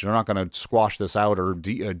pay-per-view match. They're not going to squash this out or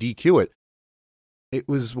DQ it. It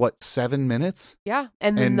was 7 minutes? Yeah,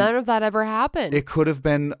 and none of that ever happened. It could have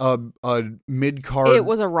been a mid-card. It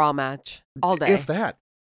was a Raw match all day. If that.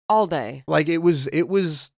 All day. It was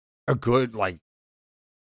a good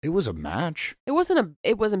it was a match. It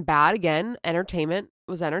wasn't bad. Again, entertainment.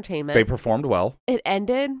 It was entertainment. They performed well. It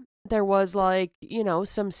ended. There was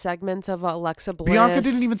some segments of Alexa Bliss. Bianca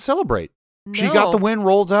didn't even celebrate. No. She got the win,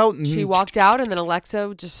 rolled out, and she walked out, and then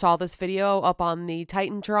Alexa just saw this video up on the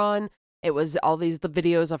Titantron. It was all the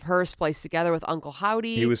videos of her spliced together with Uncle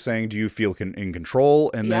Howdy. He was saying, "Do you feel in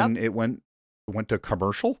control?" And then it went to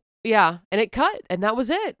commercial. Yeah, and it cut, and that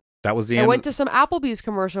was it. That was the end. It went to some Applebee's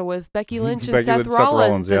commercial with Becky Lynch and Seth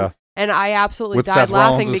Rollins. And I absolutely with died Seth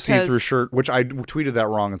laughing Rollins' because see-through shirt, which I tweeted that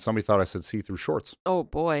wrong, and somebody thought I said see-through shorts. Oh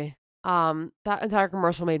boy, that entire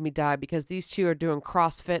commercial made me die because these two are doing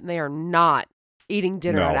CrossFit and they are not eating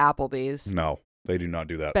dinner at Applebee's. No, they do not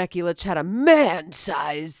do that. Becky Lynch had a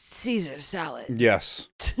man-sized Caesar salad. Yes.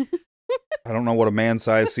 I don't know what a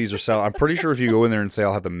man-sized Caesar salad. I'm pretty sure if you go in there and say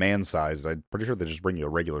I'll have the man-sized, I'm pretty sure they just bring you a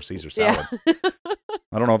regular Caesar salad. Yeah.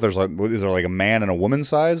 I don't know if there's is there a man and a woman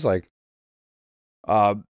size?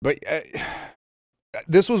 But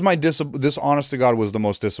this was this honest to God was the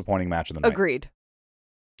most disappointing match of the night. Agreed.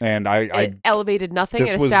 And it elevated nothing. It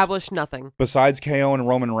established nothing. Besides KO and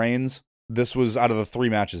Roman Reigns, this was out of the 3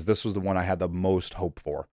 matches, this was the one I had the most hope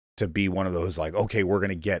for. To be one of those okay, we're going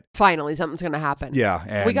to get... Finally, something's going to happen. Yeah.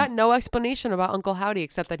 And we got no explanation about Uncle Howdy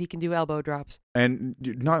except that he can do elbow drops. And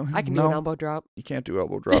I can do an elbow drop. You can't do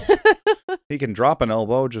elbow drops. He can drop an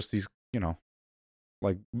elbow, just he's, not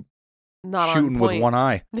shooting with one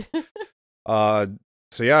eye.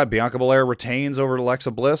 So yeah, Bianca Belair retains over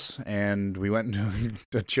Alexa Bliss, and we went into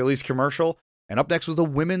a Chili's commercial. And up next was the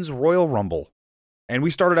Women's Royal Rumble. And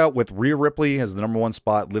we started out with Rhea Ripley as the number 1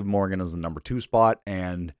 spot, Liv Morgan as the number 2 spot,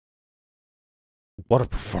 and what a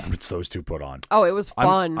performance those two put on. Oh, it was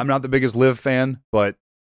fun. I'm not the biggest Liv fan, but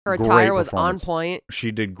her attire was on point.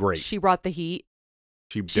 She did great. She brought the heat.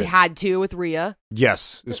 She had to with Rhea.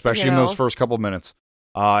 Yes, especially in those first couple minutes.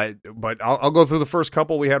 But I'll go through the first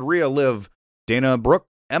couple. We had Rhea, Liv, Dana Brooke,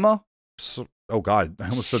 Emma. Oh God, I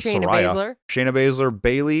almost said Saraya. Shayna Baszler,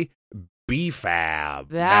 Bayley,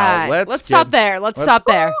 B-Fab. Now let's stop there. Let's stop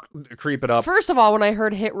there. Creep it up. First of all, when I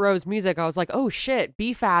heard Hit Row's music, I was like, oh shit,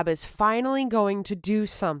 B-Fab is finally going to do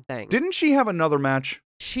something. Didn't she have another match?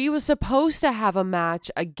 She was supposed to have a match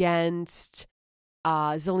against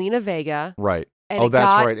Zelina Vega. Right. Oh,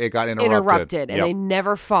 that's right. It got interrupted. And they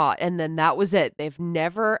never fought. And then that was it. She's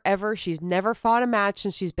never fought a match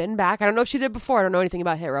since she's been back. I don't know if she did before. I don't know anything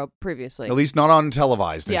about Hit Row previously. At least not on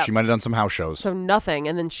televised. Yep. She might have done some house shows. So nothing.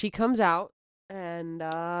 And then she comes out and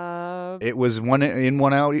it was one in,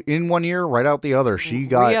 one out, in 1 year, right out the other.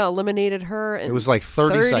 Rhea eliminated her in it was like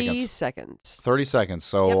 30 seconds. 30 seconds.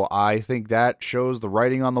 So I think that shows the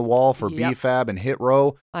writing on the wall for B-Fab and Hit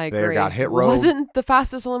Row. I agree. They got Hit Row. Wasn't the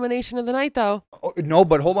fastest elimination of the night, though. Oh, no,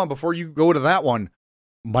 but hold on. Before you go to that one,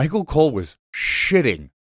 Michael Cole was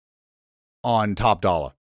shitting on Top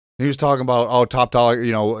Dollar. He was talking about, Top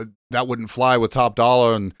Dollar, that wouldn't fly with Top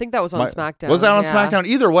Dollar. And I think that was on SmackDown. Was that on SmackDown?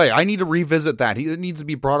 Either way, I need to revisit that. It needs to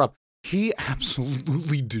be brought up. He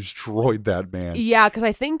absolutely destroyed that man. Yeah, because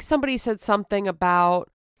I think somebody said something about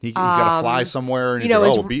He's got to fly somewhere, and you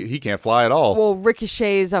know, he can't fly at all. Well,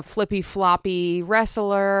 Ricochet's a flippy floppy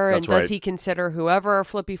wrestler, That's and does right. he consider whoever a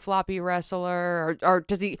flippy floppy wrestler, or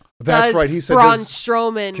does he? That's right. He said Braun does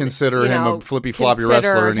Strowman consider him a flippy floppy consider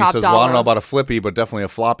wrestler, and he top says, "Well, I don't know dollar? about a flippy, but definitely a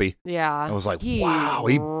floppy." Yeah, I was like, he "Wow,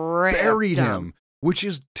 he buried him," which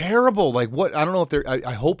is terrible. Like, what? I don't know if they're.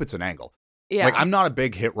 I hope it's an angle. Yeah, Like, I'm not a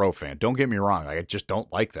big Hit Row fan. Don't get me wrong. Like, I just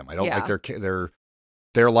don't like them. I don't like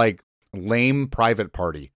they're like lame Private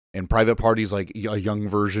Party. And Private Party's like a young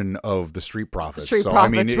version of the Street Profits. Street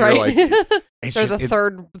Profits, I mean, right? Like, they're the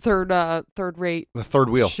third rate. The third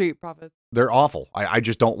wheel. Street Profits. They're awful. I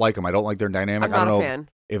just don't like them. I don't like their dynamic. I'm not I don't a know fan.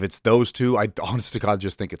 if it's those two. I honest to God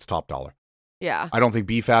just think it's top dollar. Yeah. I don't think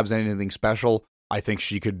B-Fab's anything special. I think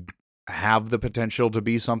she could have the potential to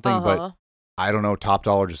be something, but I don't know. Top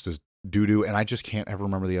dollar just is doo-doo, and I just can't ever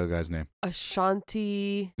remember the other guy's name.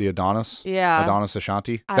 Ashanti. The Adonis? Yeah. Adonis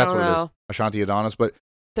Ashanti? I That's don't what it is. know. Ashanti Adonis, but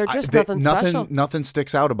they're just nothing special. Nothing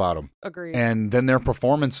sticks out about them. Agreed. And then their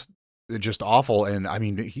performance is just awful. And I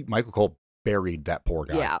mean, Michael Cole buried that poor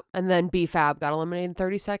guy. Yeah. And then B-Fab got eliminated in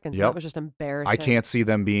 30 seconds. Yep. That was just embarrassing. I can't see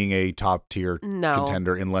them being a top tier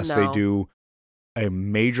contender unless they do a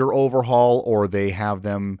major overhaul or they have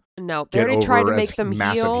them they get already over tried to make them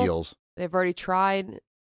massive heels. They've already tried.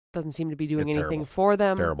 Doesn't seem to be doing anything terrible. for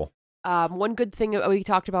them. Terrible. One good thing that we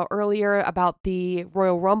talked about earlier about the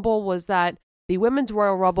Royal Rumble was that the Women's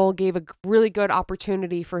Royal Rumble gave a really good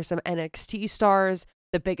opportunity for some NXT stars,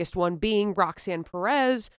 the biggest one being Roxanne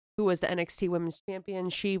Perez, who was the NXT Women's Champion.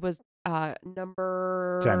 She was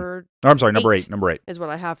number 10. I'm sorry, number 8. Number 8 is what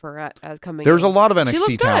I have her at as coming. There's in. a lot of She NXT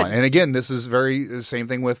looked talent, good. and again, this is the same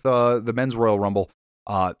thing with the Men's Royal Rumble.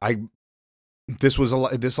 This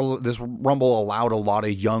Rumble allowed a lot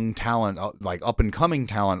of young talent, like up and coming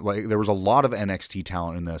talent. Like there was a lot of NXT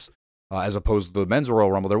talent in this, as opposed to the Men's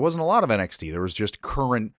Royal Rumble. There wasn't a lot of NXT. There was just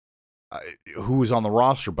current who was on the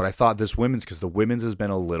roster. But I thought this women's, because the women's has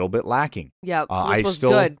been a little bit lacking. Yeah, this was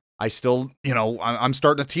good. I still, I'm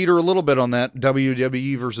starting to teeter a little bit on that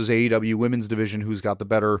WWE versus AEW women's division. Who's got the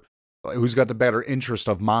better interest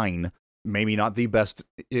of mine? Maybe not the best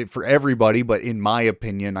for everybody, but in my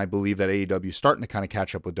opinion, I believe that AEW is starting to kind of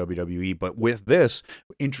catch up with WWE. But with this,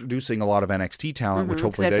 introducing a lot of NXT talent, which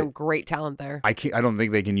hopefully they have some great talent there. I don't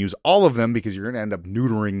think they can use all of them because you're going to end up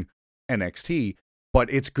neutering NXT.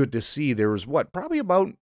 But it's good to see. There was probably about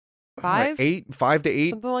 5 to 8,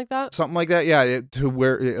 something like that. Yeah, to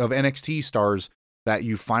where of NXT stars that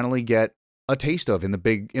you finally get a taste of in the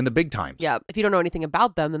big times. Yeah, if you don't know anything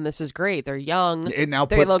about them, then this is great. They're young. It now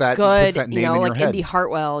they puts look that good. puts that name in like your head. Indy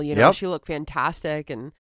Hartwell. Yep. She looked fantastic,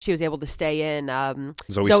 and she was able to stay in.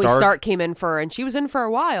 Zoe Stark came in and she was in for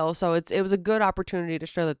a while. So it was a good opportunity to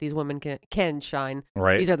show that these women can shine.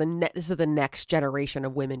 Right. These are this is the next generation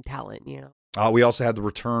of women talent. We also had the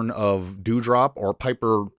return of Dewdrop or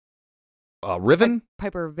Piper Riven.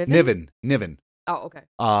 Piper Viven. Niven. Oh,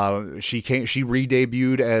 okay. She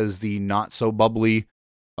re-debuted as the not so bubbly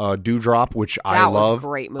Dewdrop, which I love. That was a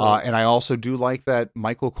great move. And I also do like that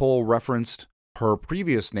Michael Cole referenced her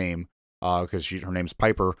previous name because her name's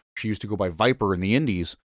Piper. She used to go by Viper in the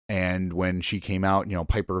Indies, and when she came out,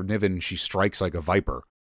 Piper Niven, she strikes like a viper.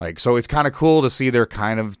 So it's kind of cool to see they're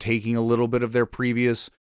kind of taking a little bit of their previous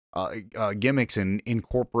gimmicks and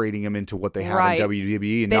incorporating them into what they have in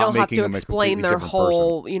WWE, and they not don't have making to them explain a their different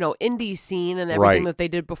whole, person. Indie scene and everything that they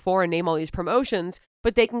did before and name all these promotions,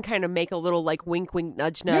 but they can kind of make a little wink, wink,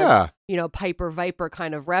 nudge, Piper Viper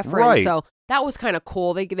kind of reference. Right. So that was kind of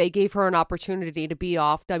cool. They gave her an opportunity to be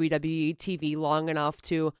off WWE TV long enough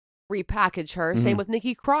to repackage her. Same with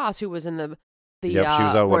Nikki Cross, who was in the she was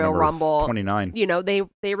out Royal Rumble 29. They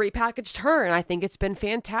repackaged her, and I think it's been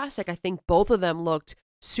fantastic. I think both of them looked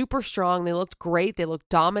super strong. They looked great. They looked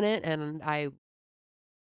dominant, and I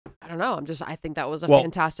don't know. I think that was a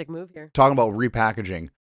fantastic move here. Talking about repackaging,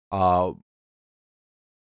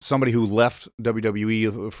 somebody who left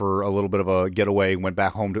WWE for a little bit of a getaway, went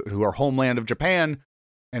back home to our homeland of Japan,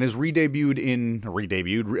 and has has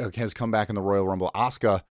come back in the Royal Rumble.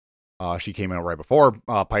 Asuka, she came out right before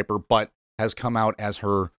Piper, but has come out as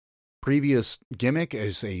her previous gimmick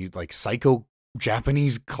as a psycho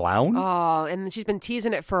Japanese clown. Oh, and she's been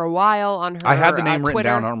teasing it for a while on her. I had the name written Twitter.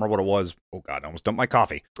 down. I don't remember what it was. Oh God, I almost dumped my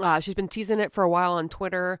coffee. She's been teasing it for a while on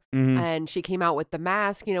Twitter, and she came out with the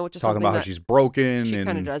mask. Which is talking something about how that she's broken. She and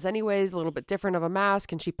kind of does anyways. A little bit different of a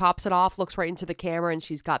mask, and she pops it off, looks right into the camera, and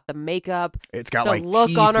she's got the makeup. It's got the look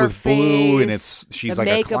teeth on her with face, blue, and the she's like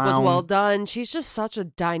a makeup clown. was well done. She's just such a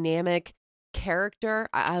dynamic character.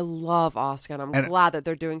 I love Asuka, and I'm glad that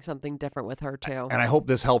they're doing something different with her too. And I hope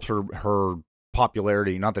this helps her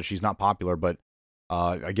popularity. Not that she's not popular, but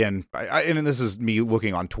Again, and this is me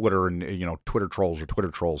looking on Twitter and, Twitter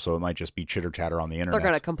trolls, so it might just be chitter chatter on the internet. They're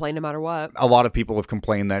going to complain no matter what. A lot of people have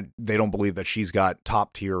complained that they don't believe that she's got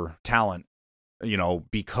top tier talent,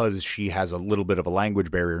 because she has a little bit of a language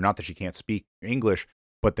barrier. Not that she can't speak English,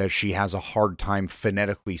 but that she has a hard time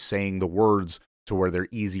phonetically saying the words to where they're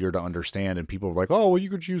easier to understand. And people are like, oh, well, you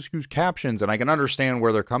could use captions. And I can understand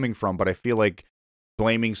where they're coming from, but I feel like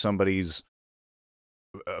blaming somebody's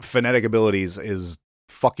phonetic abilities is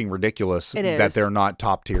fucking ridiculous. That they're not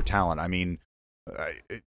top tier talent. I mean,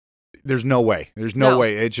 there's no way. There's no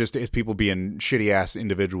way. It's people being shitty ass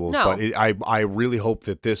individuals. No. But I really hope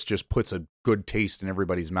that this just puts a good taste in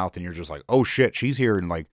everybody's mouth, and you're just like, oh shit, she's here and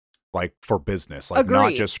like for business, Agreed.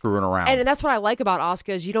 Not just screwing around. And that's what I like about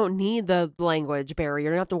Asuka is you don't need the language barrier.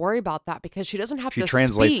 You don't have to worry about that because she doesn't have to. She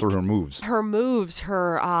translates speak. through her moves. Her moves,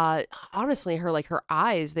 honestly, her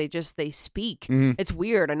eyes, they speak. Mm-hmm. It's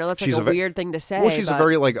weird. I know that's a weird thing to say. Well, she's a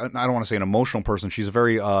very I don't want to say an emotional person. She's a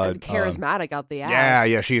very charismatic out the ass.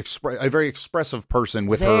 Yeah. A very expressive person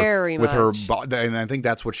with very her body, and I think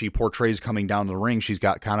that's what she portrays coming down the ring. She's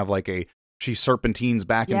got kind of like she serpentines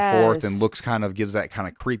back and forth and gives that kind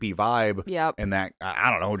of creepy vibe. Yep. And that, I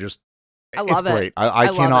don't know, just, I love it's great. I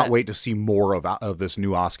cannot wait to see more of this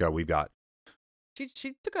new Asuka we've got.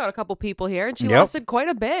 She took out a couple people here, and she lasted quite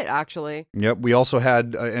a bit, actually. Yep. We also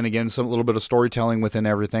had, and again, some little bit of storytelling within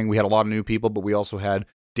everything. We had a lot of new people, but we also had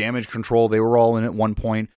Damage Control. They were all in at one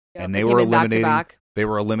point, and they were eliminating. Back. They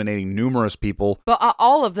were eliminating numerous people. But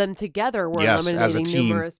all of them together were eliminating as a team.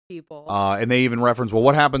 Numerous people. And they even reference, well,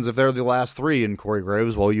 what happens if they're the last three in Corey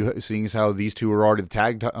Graves? Well, seeing as how these two are already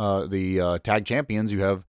the tag champions, you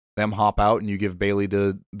have them hop out and you give Bayley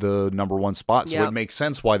the number one spot. So it makes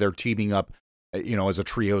sense why they're teaming up, as a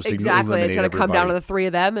trios to eliminate it's going to come down to the three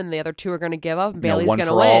of them, and the other two are going to give up. And Bayley's going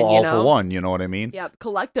to win. All for one. You know what I mean? Yep.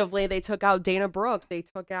 Collectively, they took out Dana Brooke. They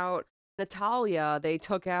took out Natalia. They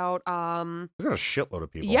took out They got a shitload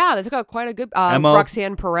of people. Yeah, they took out quite a good Emma,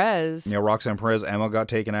 Roxanne Perez. Yeah, Roxanne Perez. Emma got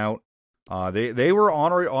taken out. They were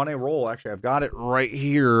on a roll. Actually, I've got it right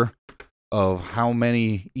here of how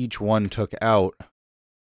many each one took out. Of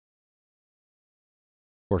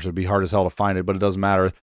course, it'd be hard as hell to find it, but it doesn't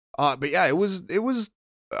matter. But yeah, it was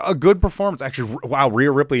a good performance. Actually, wow,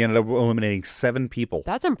 Rhea Ripley ended up eliminating 7 people.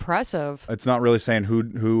 That's impressive. It's not really saying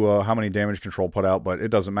who how many Damage Control put out, but it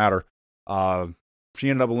doesn't matter. She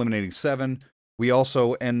ended up eliminating 7. We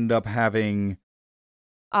also end up having.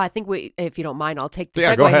 I think if you don't mind, I'll take the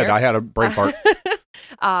segue go ahead. Here. I had a brain fart.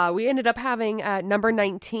 We ended up having at number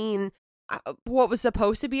 19. What was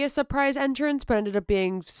supposed to be a surprise entrance, but ended up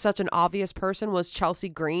being such an obvious person was Chelsea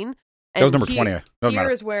Green. And that was number 20. Doesn't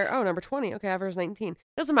matter. Is where number 20. Okay, I have 19.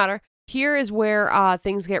 Doesn't matter. Here is where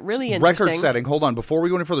things get really interesting. Record setting. Hold on, before we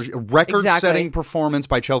go any further. Record setting performance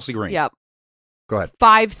by Chelsea Green. Yep. Go ahead.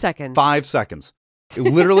 5 seconds. 5 seconds.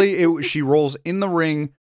 She rolls in the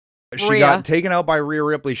ring. She got taken out by Rhea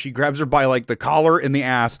Ripley. She grabs her by the collar in the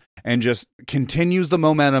ass and just continues the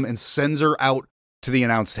momentum and sends her out to the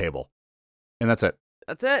announce table. And that's it.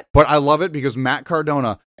 That's it. But I love it because Matt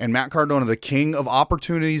Cardona, the king of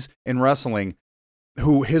opportunities in wrestling,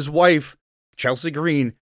 who his wife, Chelsea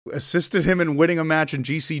Green, assisted him in winning a match in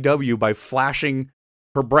GCW by flashing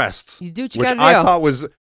her breasts. You do what you which gotta I do. thought was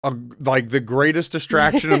the greatest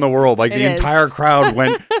distraction in the world. The entire crowd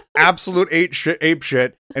went absolute ape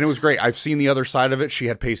shit, and it was great. I've seen the other side of it. She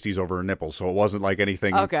had pasties over her nipples, so it wasn't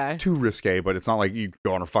anything too risque, but it's not like you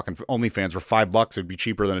go on her fucking OnlyFans for $5. It'd be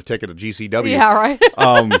cheaper than a ticket to GCW. Yeah, right.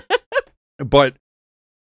 But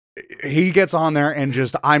he gets on there and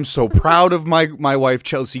I'm so proud of my wife,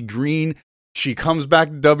 Chelsea Green. She comes back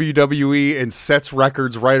to WWE and sets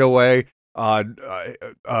records right away.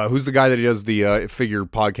 Who's the guy that he does the figure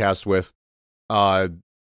podcast with?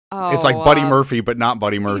 It's like Buddy Murphy, but not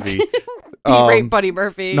Buddy Murphy. Great Buddy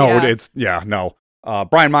Murphy. No,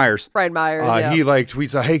 Brian Myers. Brian Myers. He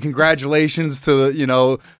tweets out, "Hey, congratulations to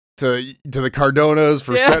the Cardonas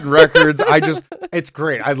for setting records." It's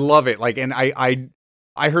great. I love it. And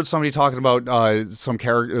I heard somebody talking about some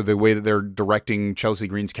character, the way that they're directing Chelsea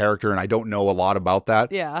Green's character, and I don't know a lot about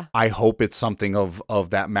that. Yeah. I hope it's something of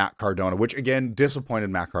that Matt Cardona, which again, disappointed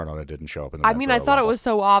Matt Cardona didn't show up in the I thought it was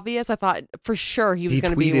so obvious. I thought for sure he was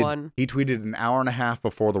going to be one. He tweeted an hour and a half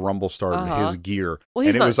before the Rumble started his gear. Well,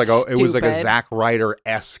 he's and it was like a Zack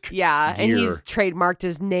Ryder-esque gear. And he's trademarked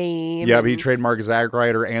his name. Yeah, but he trademarked Zack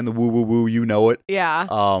Ryder and the woo, you know it. Yeah.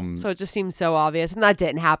 So it just seems so obvious, and that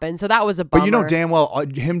didn't happen. So that was a bummer. But you know damn well,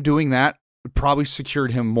 him doing that probably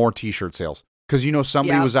secured him more T-shirt sales. Because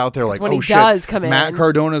somebody was out there when he does come Matt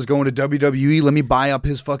Cardona's going to WWE. Let me buy up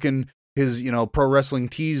his pro wrestling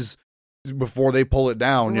tees before they pull it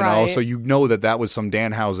down, you know? Right. So you know that was some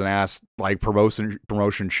Danhausen ass, like,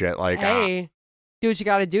 promotion shit. Like, hey, do what you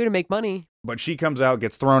got to do to make money. But she comes out,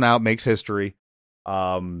 gets thrown out, makes history.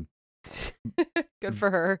 Good for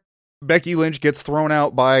her. Becky Lynch gets thrown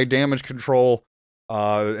out by Damage Control.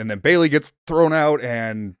 And then Bayley gets thrown out,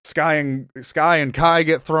 and Sky and Kai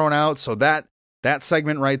get thrown out. So that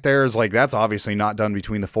segment right there is like, that's obviously not done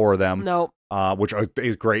between the four of them. Nope. Which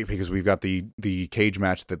is great because we've got the cage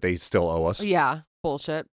match that they still owe us. Yeah,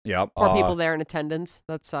 bullshit. Yep. Poor people there in attendance.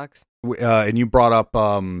 That sucks. And you brought up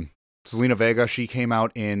Zelina Vega. She came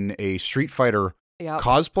out in a Street Fighter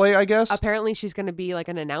cosplay, I guess. Apparently, she's going to be like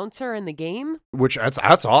an announcer in the game. Which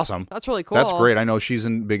that's awesome. That's really cool. That's great. I know she's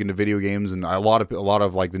big into video games, and a lot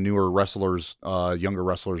of like the newer wrestlers, younger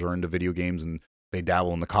wrestlers are into video games, and they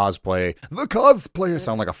dabble in the cosplay. The cosplay. I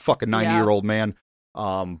sound like a fucking 90-year-old man.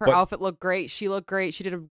 Her outfit looked great. She looked great. She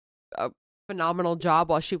did a phenomenal job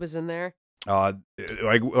while she was in there.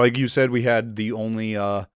 Like you said, we had the only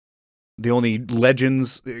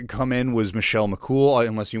legends come in was Michelle McCool,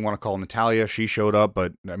 unless you want to call Natalia. She showed up,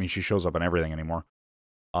 but I mean, she shows up in everything anymore.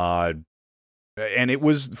 And it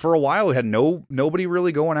was, for a while, it had nobody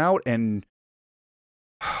really going out, and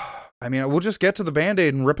I mean, we'll just get to the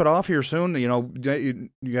Band-Aid and rip it off here soon. You know,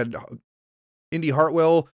 you had Indy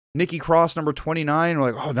Hartwell, Nikki Cross, number 29.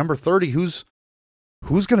 We're like, oh, number 30, who's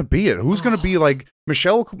going to be it? Who's going to be, like,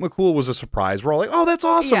 Michelle McCool was a surprise. We're all like, oh, that's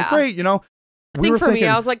awesome, great, you know. I think for me,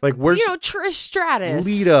 I was like, where's, you know, Trish Stratus,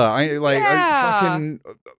 Lita, fucking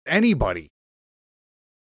anybody.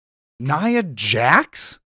 Nia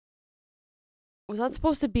Jax? Was that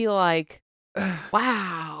supposed to be like,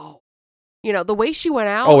 wow? You know, the way she went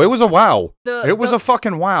out. Oh, it was a wow. It was a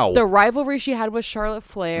fucking wow. The rivalry she had with Charlotte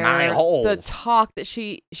Flair. The talk that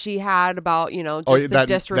she had about, you know, just the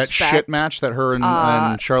disrespect. That shit match that her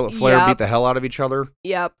and Charlotte Flair beat the hell out of each other.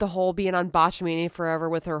 Yep. The whole being on Botchamania forever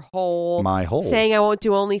with her whole. Saying I won't do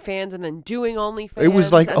OnlyFans and then doing OnlyFans. It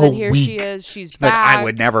was like and then here she is. She's back. Like, I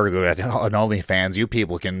would never go on OnlyFans. You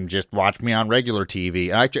people can just watch me on regular TV.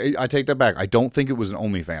 And I take that back. I don't think it was an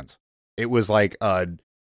OnlyFans. It was like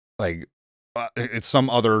it's some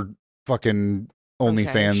other fucking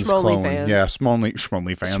OnlyFans clone. Fans. Yeah,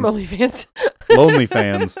 Schmolly fans. Lonely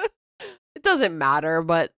fans. It doesn't matter,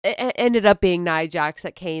 but it ended up being Nia Jax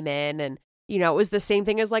that came in, and you know, it was the same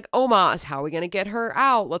thing as like Omos. How are we gonna get her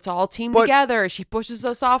out? Let's all team together. She pushes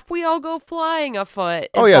us off. We all go flying a foot.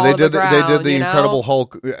 Oh yeah, they did the Incredible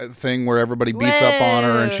Hulk thing where everybody beats up on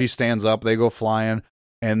her and she stands up. They go flying,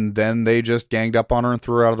 and then they just ganged up on her and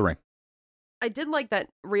threw her out of the ring. I did like that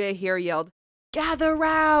Rhea here yelled, "Gather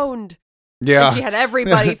round!" Yeah. And she had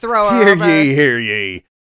everybody throw her over. Hear ye.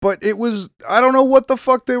 But it was, I don't know what the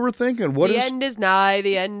fuck they were thinking. The end is nigh.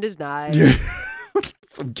 The end is nigh.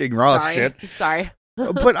 Some King Ross shit. Sorry.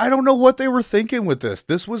 But I don't know what they were thinking with this.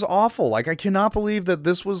 This was awful. Like, I cannot believe that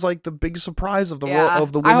this was like the big surprise of the women's Royal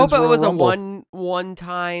Rumble. I hope it was a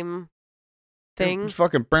one-time thing. It's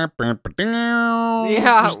fucking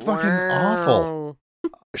yeah, just fucking awful.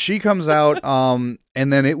 She comes out, and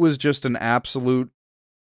then it was just an absolute,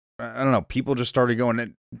 I don't know, people just started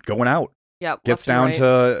going out. Yep. Gets down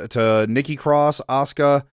to Nikki Cross,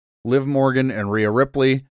 Asuka, Liv Morgan, and Rhea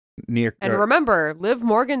Ripley. And remember, Liv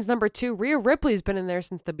Morgan's number 2. Rhea Ripley's been in there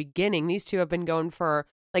since the beginning. These two have been going for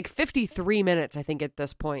like 53 minutes, I think, at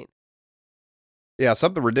this point. Yeah,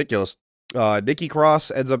 something ridiculous. Nikki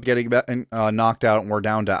Cross ends up getting knocked out, and we're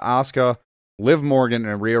down to Asuka, Liv Morgan,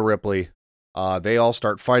 and Rhea Ripley. They all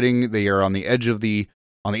start fighting. They are on the edge of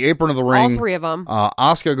on the apron of the ring. All 3 of them.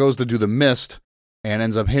 Asuka goes to do the mist and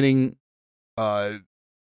ends up hitting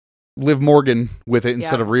Liv Morgan with it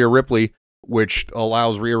instead of Rhea Ripley, which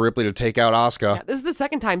allows Rhea Ripley to take out Asuka. Yeah, this is the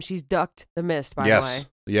second time she's ducked the mist, by the way.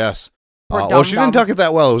 Yes. Well, she didn't duck it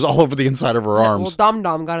that well. It was all over the inside of her arms. Well, Dum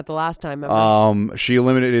Dum got it the last time. Remember? She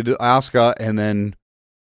eliminated Asuka, and then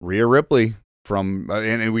Rhea Ripley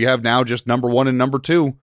and we have now just number 1 and number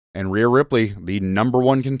 2. And Rhea Ripley, the number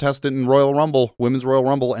 1 contestant in Royal Rumble, Women's Royal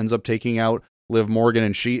Rumble, ends up taking out Liv Morgan,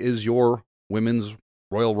 and she is your Women's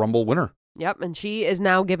Royal Rumble winner. Yep, and she is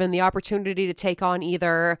now given the opportunity to take on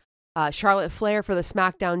either Charlotte Flair for the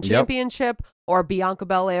SmackDown Championship or Bianca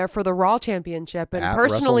Belair for the Raw Championship. And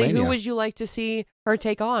personally, who would you like to see her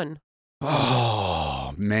take on?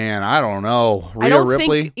 Oh, man, I don't know. I don't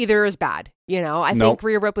think either is bad. You know, I think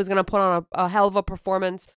Rhea Ripley's going to put on a hell of a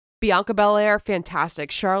performance. Bianca Belair,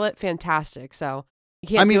 fantastic. Charlotte, fantastic. So you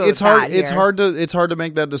can't. I mean, it's hard. It's hard to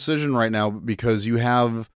make that decision right now because you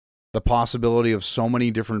have the possibility of so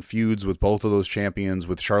many different feuds with both of those champions.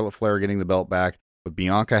 With Charlotte Flair getting the belt back, with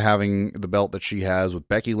Bianca having the belt that she has, with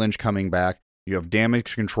Becky Lynch coming back, you have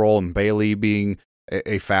Damage Control and Bayley being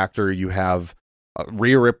a factor. You have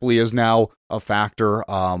Rhea Ripley is now a factor.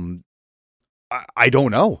 I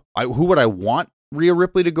don't know. Who would I want Rhea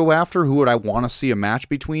Ripley to go after? Who would I want to see a match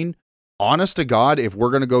between? Honest to God, if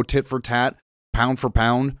we're going to go tit for tat, pound for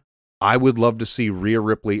pound, I would love to see Rhea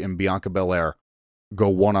Ripley and Bianca Belair go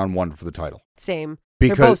one-on-one for the title. Same.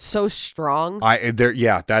 Because they're both so strong.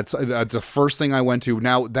 That's the first thing I went to.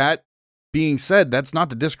 Now, that being said, that's not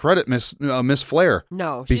to discredit Miss Flair.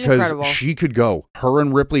 No, she's because incredible. She could go. Her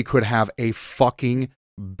and Ripley could have a fucking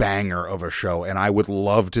banger of a show, and I would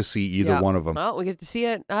love to see either one of them. Well, we get to see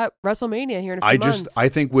it at WrestleMania here in a few months. I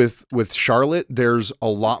think with Charlotte, there's a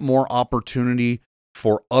lot more opportunity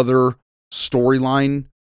for other storyline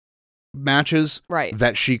matches, right?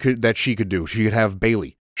 That she could do. She could have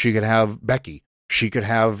Bayley. She could have Becky. She could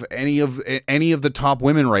have any of the top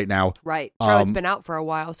women right now. Right. Charlotte's been out for a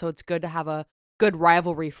while, so it's good to have a good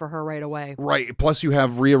rivalry for her right away. Right. Plus, you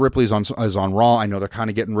have Rhea Ripley's on Raw. I know they're kind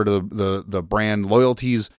of getting rid of the brand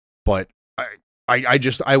loyalties, but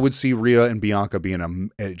I would see Rhea and Bianca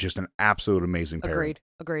being just an absolute amazing pairing.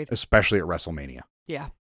 Agreed. Especially at WrestleMania. Yeah.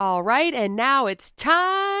 All right, and now it's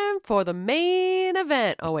time for the main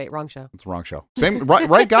event. Oh wait, wrong show. It's the wrong show. Same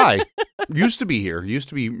right guy. Used to be here. Used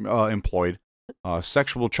to be employed.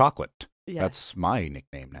 Sexual Chocolate. Yeah. That's my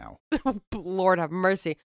nickname now. Lord have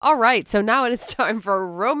mercy. All right, so now it is time for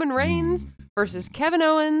Roman Reigns versus Kevin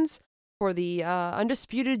Owens for the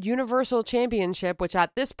Undisputed Universal Championship, which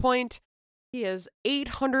at this point, he is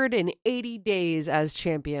 880 days as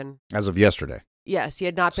champion. As of yesterday. Yes, he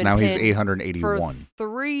had not been now pinned he's 881. for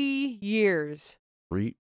 3 years.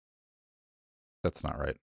 3? That's not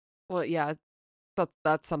right. Well, yeah.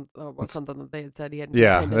 That's something that they had said he had.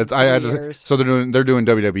 Yeah, that's years. So they're doing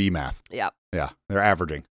WWE math. Yeah, they're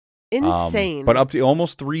averaging insane. But up to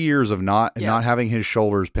almost 3 years of not having his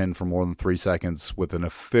shoulders pinned for more than 3 seconds with an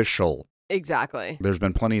official. Exactly. There's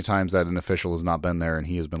been plenty of times that an official has not been there, and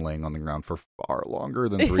he has been laying on the ground for far longer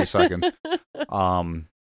than 3 seconds.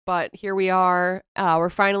 But here we are. We're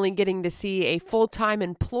finally getting to see a full-time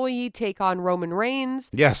employee take on Roman Reigns.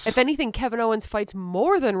 Yes. If anything, Kevin Owens fights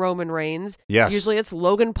more than Roman Reigns. Yes. Usually it's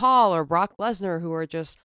Logan Paul or Brock Lesnar who are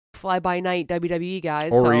just fly-by-night WWE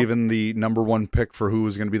guys. Or even the number one pick for who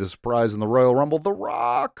was going to be the surprise in the Royal Rumble, The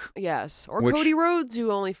Rock. Yes. Or Cody Rhodes,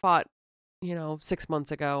 who only fought 6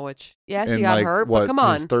 months ago, which, yes, he got hurt, but come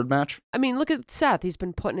on. His third match? I mean, look at Seth. He's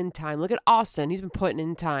been putting in time. Look at Austin. He's been putting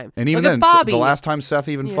in time. And even look then, at Bobby. The last time Seth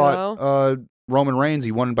even fought Roman Reigns,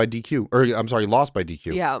 he won by DQ. Or, I'm sorry, he lost by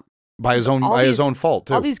DQ. Yeah. By his own fault,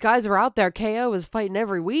 too. All these guys are out there. KO is fighting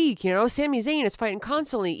every week. Sami Zayn is fighting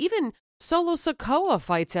constantly. Even Solo Sikoa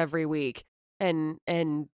fights every week. And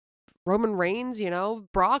Roman Reigns,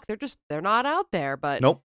 Brock, they're not out there. But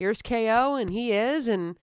nope. Here's KO, and he is,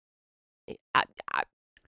 and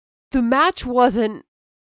the match wasn't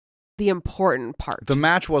the important part. The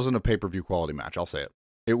match wasn't a pay-per-view quality match, I'll say it.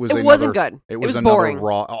 It wasn't good. It was boring.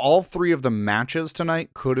 Raw. All 3 of the matches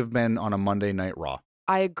tonight could have been on a Monday Night Raw.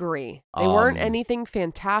 I agree. They weren't anything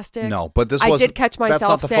fantastic. No, but I did catch myself saying...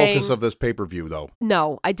 That's not the focus of this pay-per-view, though.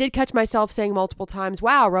 No, I did catch myself saying multiple times,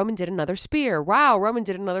 wow, Roman did another spear. Wow, Roman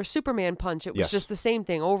did another Superman punch. It was just the same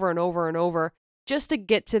thing over and over and over, just to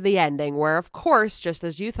get to the ending, where, of course, just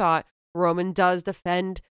as you thought, Roman does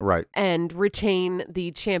defend and retain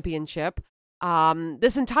the championship.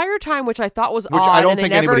 This entire time, which I thought was odd. I don't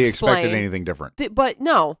think anybody expected anything different. The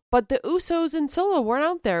Usos and Solo weren't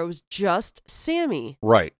out there. It was just Sami.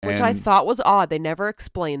 Right. Which I thought was odd. They never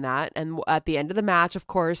explained that. And at the end of the match, of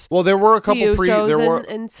course, there were a couple the Usos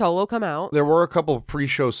and Solo come out. There were a couple of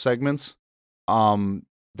pre-show segments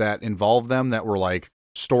that involved them that were like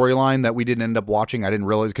storyline that we didn't end up watching. I didn't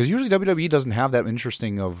realize, because usually WWE doesn't have that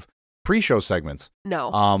interesting of pre-show segments. No.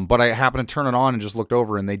 But I happened to turn it on and just looked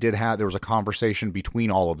over, and there was a conversation between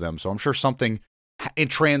all of them. So I'm sure something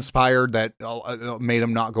transpired that made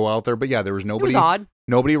them not go out there. But yeah, there was nobody. It was odd.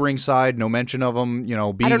 Nobody ringside. No mention of them,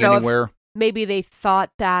 being If anywhere. maybe they thought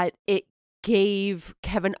that it gave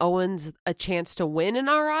Kevin Owens a chance to win in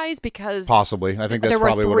our eyes, because possibly. I think that's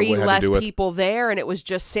probably what it had to do with. There were 3 less people there, and it was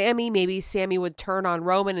just Sami. Maybe Sami would turn on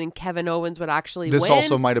Roman, and Kevin Owens would actually win. This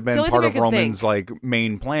also might have been part of Roman's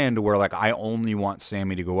main plan, to where I only want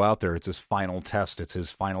Sami to go out there. It's his final test. It's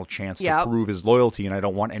his final chance to prove his loyalty, and I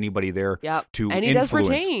don't want anybody there to influence. And he does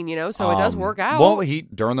retain, so it does work out. Well,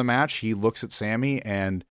 during the match, he looks at Sami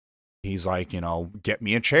and he's like, get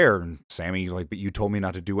me a chair. And Sami's like, but you told me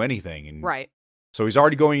not to do anything. And right. So he's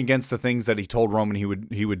already going against the things that he told Roman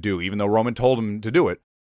he would do, even though Roman told him to do it.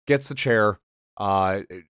 Gets the chair. And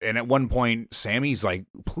at one point, Sami's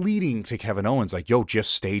pleading to Kevin Owens, yo,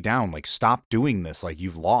 just stay down. Stop doing this.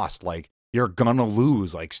 You've lost. you're gonna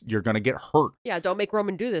lose. Like, you're gonna get hurt. Yeah, don't make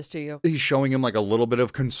Roman do this to you. He's showing him like a little bit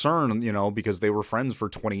of concern, you know, because they were friends for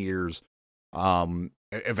 20 years.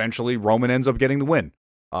 Eventually Roman ends up getting the win.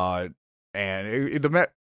 And the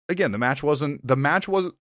match wasn't the match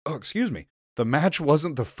wasn't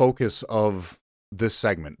the focus of this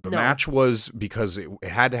segment. The match was because it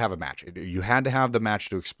had to have a match. You had to have the match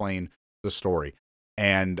to explain the story.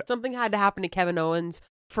 And something had to happen to Kevin Owens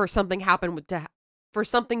for something to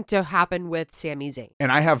happen with Sami Zayn.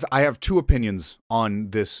 And I have two opinions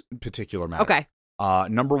on this particular matter. Okay.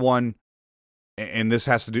 Number one, and this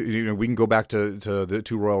has to do, you know, we can go back to the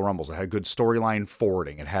 2 Royal Rumbles. It had good storyline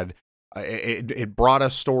forwarding. It had it brought a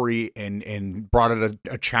story and brought it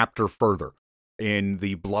a chapter further in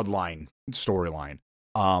the Bloodline storyline.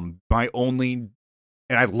 And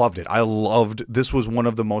I loved it. This was one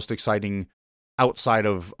of the most exciting outside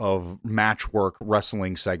of match work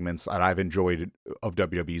wrestling segments that I've enjoyed of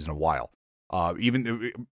WWE's in a while.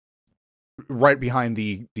 Even right behind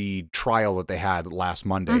the trial that they had last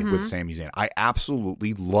Monday with Sami Zayn. I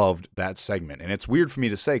absolutely loved that segment. And it's weird for me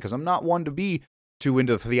to say because I'm not one to be too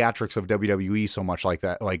into the theatrics of WWE so much like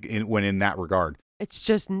that, when in that regard. It's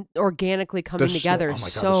just organically coming together oh my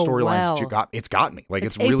God, so the storylines well. It's got me. Like,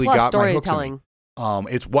 it's A+ really got my hooks in me. storytelling.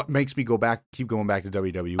 It's what makes me keep going back to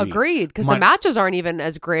WWE. Agreed, because the matches aren't even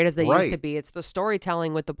as great as they Right. used to be. It's the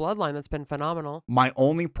storytelling with the Bloodline that's been phenomenal. My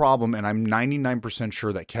only problem, and I'm 99%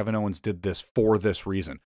 sure that Kevin Owens did this for this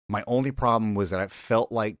reason. My only problem was that I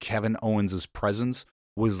felt like Kevin Owens' presence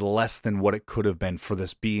was less than what it could have been for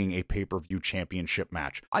this being a pay-per-view championship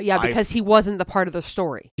match. Because he wasn't the part of the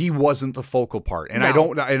story. He wasn't the focal part.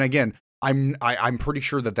 And again, I'm pretty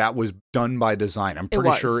sure that was done by design. I'm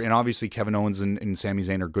pretty sure, and obviously Kevin Owens and Sami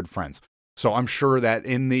Zayn are good friends. So I'm sure that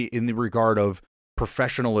in the regard of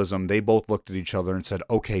professionalism, they both looked at each other and said,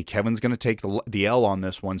 okay, Kevin's going to take the L on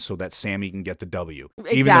this one so that Sami can get the W.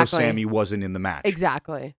 Exactly. Even though Sami wasn't in the match.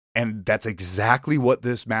 Exactly. And that's exactly what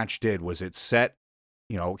this match did, was it set,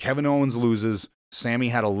 you know, Kevin Owens loses. Sami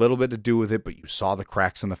had a little bit to do with it, but you saw the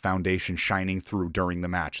cracks in the foundation shining through during the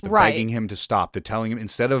match. The begging him to stop, the telling him,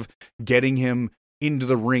 instead of getting him into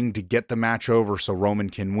the ring to get the match over so Roman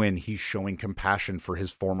can win, he's showing compassion for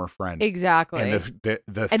his former friend. Exactly. And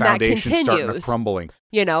the foundation starting to crumbling.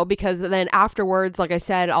 You know, because then afterwards, like I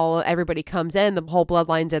said, everybody comes in, the whole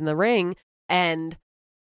Bloodline's in the ring, and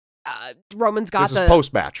Roman's got this is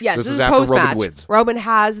post-match. Yes, this is is after post-match. Roman wins. Roman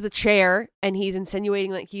has the chair, and he's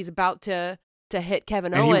insinuating that he's about to hit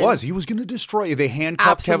Kevin Owens. He was going to destroy. They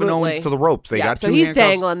handcuffed Kevin Owens to the ropes. They got so two he's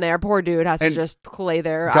handcuffs. dangling there. Poor dude has to just lay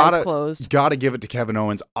there, eyes closed. Got to give it to Kevin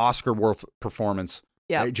Owens. Oscar-worth performance.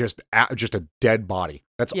 Yeah, just a dead body.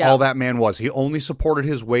 That's all that man was. He only supported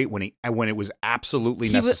his weight when it was absolutely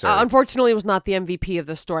necessary. Unfortunately, he was not the MVP of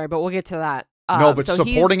the story, but we'll get to that. No, but so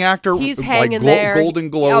supporting actor, he's like hanging there. Golden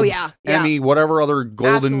Globe, Emmy, whatever other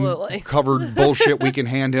golden covered bullshit we can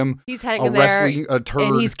hand him. He's hanging there, a turd,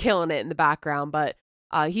 and he's killing it in the background. But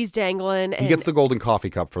he's dangling. He gets the golden coffee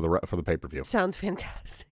cup for the pay-per-view. Sounds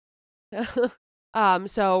fantastic.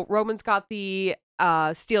 So Roman's got the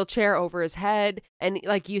steel chair over his head, and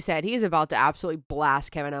like you said, he's about to absolutely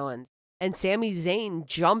blast Kevin Owens. And Sami Zayn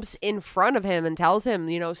jumps in front of him and tells him,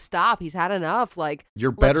 stop. He's had enough. Like,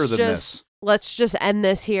 you're better than this. Let's just end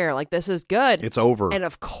this here. Like, this is good. It's over. And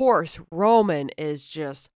of course, Roman is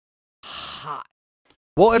just hot.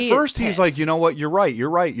 Well, at first he's like, you know what? You're right. You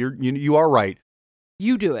are right.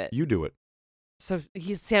 You do it. You do it. So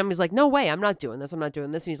Sammy's like, no way. I'm not doing this.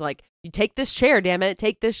 And he's like, you take this chair, damn it.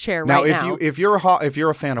 Take this chair right now. Now, if you're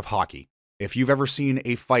a fan of hockey, if you've ever seen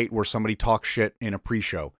a fight where somebody talks shit in a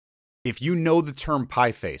pre-show, if you know the term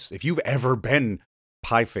pie-faced, if you've ever been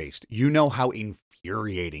pie-faced, you know how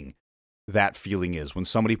infuriating that feeling is when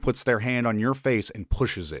somebody puts their hand on your face and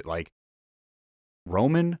pushes it. Like,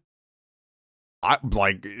 Roman,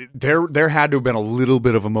 there had to have been a little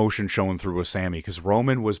bit of emotion showing through with Sami, because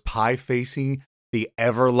Roman was pie-facing the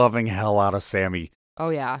ever-loving hell out of Sami. Oh,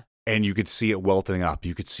 yeah. And you could see it welting up.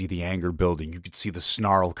 You could see the anger building. You could see the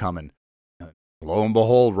snarl coming. Lo and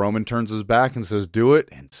behold, Roman turns his back and says, do it.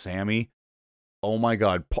 And Sami, oh my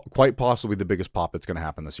God, quite possibly the biggest pop that's going to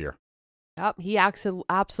happen this year. Yep, he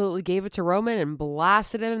absolutely gave it to Roman and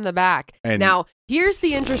blasted him in the back. And now, here's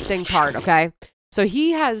the interesting part, okay? So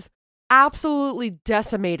he has absolutely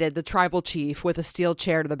decimated the tribal chief with a steel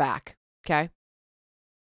chair to the back, okay?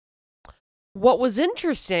 What was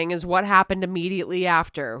interesting is what happened immediately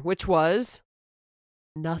after, which was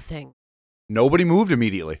nothing. Nobody moved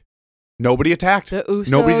immediately. Nobody attacked. The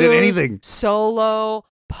Usos, nobody did anything. Solo,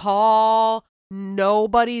 Paul,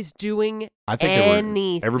 nobody's doing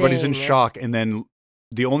anything. Everybody's in shock, and then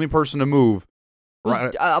the only person to move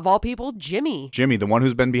Right. Of all people, Jimmy. Jimmy, the one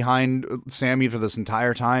who's been behind Sami for this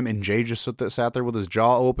entire time, and Jay just sat there with his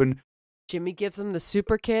jaw open. Jimmy gives him the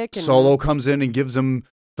super kick. And Solo comes in and gives him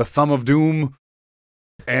the thumb of doom.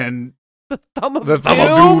 And the thumb of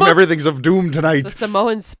doom. Everything's of doom tonight. The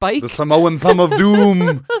Samoan spike. The Samoan thumb of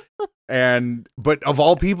doom. But of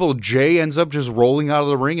all people, Jay ends up just rolling out of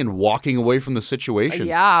the ring and walking away from the situation.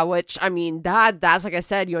 Yeah, which, I mean, that's like I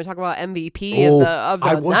said, you want to talk about MVP of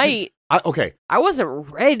the night. I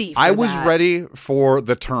wasn't ready for I was ready for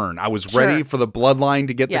the turn. I was ready for the bloodline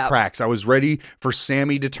to get the cracks. I was ready for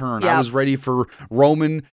Sami to turn. I was ready for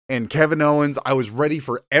Roman and Kevin Owens. I was ready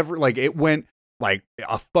for it went like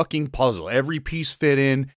a fucking puzzle. Every piece fit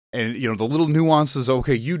in. And, the little nuances,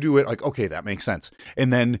 okay, you do it, like, okay, that makes sense.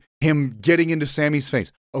 And then him getting into Sami's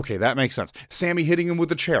face, okay, that makes sense. Sami hitting him with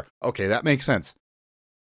the chair, okay, that makes sense.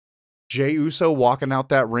 Jey Uso walking out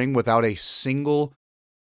that ring without a single,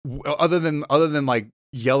 other than like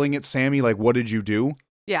yelling at Sami, like, what did you do?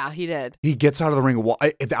 Yeah, he did. He gets out of the ring.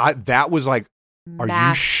 That was like, are you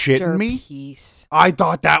shitting me? I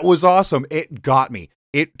thought that was awesome. It got me.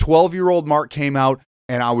 12-year-old Mark came out,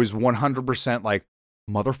 and I was 100% like,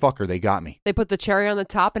 motherfucker, they got me. They put the cherry on the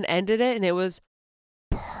top and ended it, and it was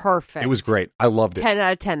perfect. It was great. I loved it. 10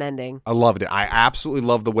 out of 10 ending. I loved it. I absolutely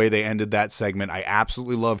loved the way they ended that segment. I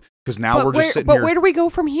absolutely love, because now we're just sitting here. But where do we go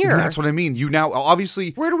from here? That's what I mean. You now,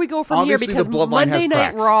 obviously... Where do we go from here? Because the Bloodline Monday Night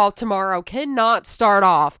cracks. Raw tomorrow cannot start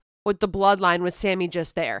off with the Bloodline with Sami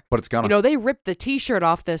just there. But it's gonna. They ripped the t-shirt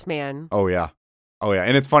off this man. Oh, yeah.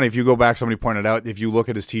 And it's funny, if you go back, somebody pointed out, if you look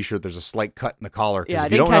at his t-shirt, there's a slight cut in the collar. Yeah, I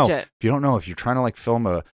didn't catch it. If you don't know, if you're trying to like film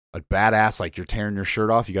a badass, like you're tearing your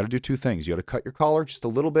shirt off, you got to do two things. You got to cut your collar just a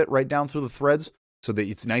little bit right down through the threads so that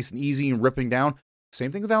it's nice and easy and ripping down.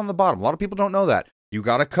 Same thing down the bottom. A lot of people don't know that. You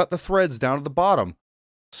got to cut the threads down to the bottom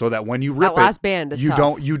so that when you rip that last band is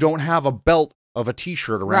tough. You don't have a belt of a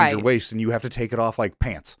t-shirt around your waist and you have to take it off like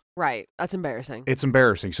pants. Right. That's embarrassing. It's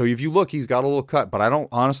embarrassing. So if you look, he's got a little cut, but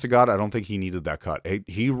honest to God, I don't think he needed that cut.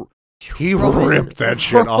 He ripped that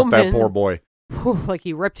shit off that poor boy. Like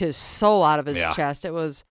he ripped his soul out of his chest. It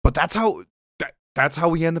was. But that's how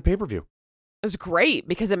we end the pay-per-view. It was great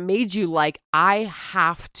because it made you like, I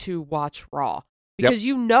have to watch Raw because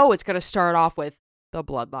it's going to start off with the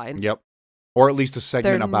Bloodline. Yep. Or at least a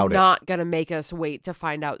segment about it. They're not going to make us wait to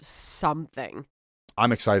find out something.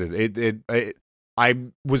 I'm excited. I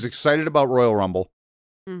was excited about Royal Rumble.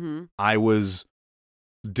 Mm-hmm. I was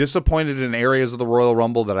disappointed in areas of the Royal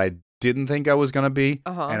Rumble that I didn't think I was going to be.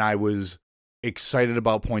 And I was excited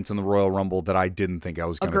about points in the Royal Rumble that I didn't think I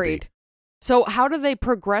was going to be. Agreed. So how do they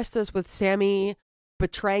progress this with Sami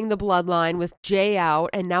betraying the Bloodline, with Jay out,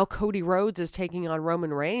 and now Cody Rhodes is taking on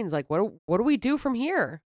Roman Reigns? Like, what do we do from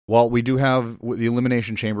here? Well, we do have the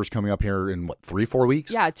Elimination Chambers coming up here in, 3-4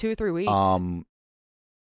 weeks? Yeah, 2-3 weeks.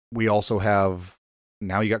 We also have,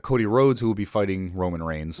 now you got Cody Rhodes who will be fighting Roman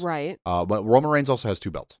Reigns. Right. But Roman Reigns also has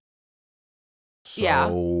 2 belts. So yeah.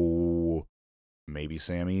 Maybe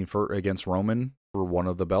Sami against Roman for one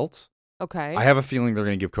of the belts. Okay. I have a feeling they're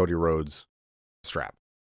going to give Cody Rhodes a strap.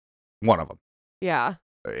 One of them. Yeah.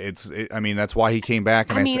 That's why he came back.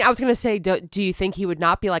 And I was going to say, do you think he would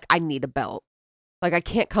not be like, I need a belt? Like, I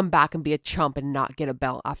can't come back and be a chump and not get a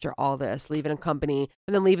belt after all this, leaving a company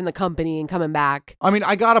and then leaving the company and coming back. I mean,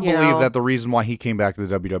 I got to believe that the reason why he came back to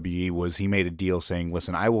the WWE was he made a deal saying,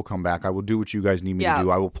 listen, I will come back. I will do what you guys need me to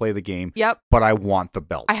do. I will play the game. Yep. But I want the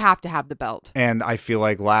belt. I have to have the belt. And I feel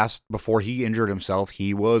like before he injured himself,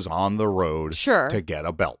 he was on the road to get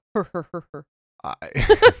a belt.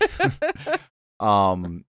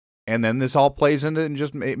 And then this all plays into it and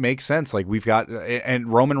just it makes sense. Like we've got,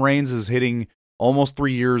 and Roman Reigns is hitting almost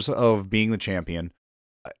 3 years of being the champion.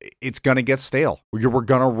 It's going to get stale. We're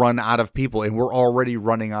going to run out of people, and we're already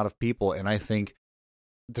running out of people. And I think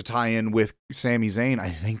to tie in with Sami Zayn, I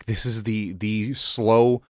think this is the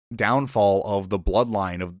slow downfall of the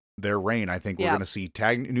bloodline of their reign. I think we're going to see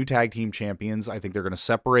new tag team champions. I think they're going to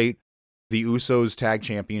separate the Usos tag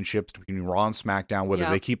championships between Raw and SmackDown. Whether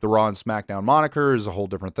they keep the Raw and SmackDown moniker is a whole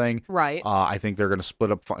different thing. Right. I think they're going to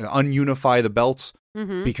split up, ununify the belts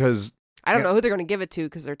because I don't know who they're going to give it to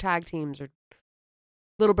because their tag teams are a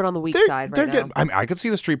little bit on the weak side right now. I could see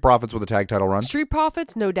the Street Profits with a tag title run. Street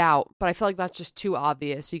Profits, no doubt, but I feel like that's just too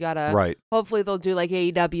obvious. You got to hopefully they'll do like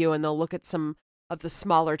AEW and they'll look at some of the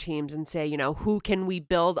smaller teams and say, who can we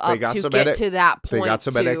build up to get to that point? They got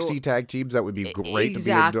some NXT tag teams that would be great to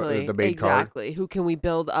be the main card. Exactly. Who can we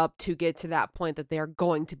build up to get to that point that they are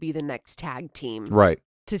going to be the next tag team? Right.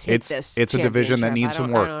 To take this. It's a division that needs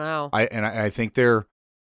some work. I don't know.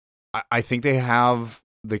 I think they have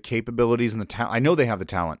the capabilities and the talent. I know they have the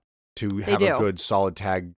talent to have a good, solid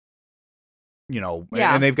tag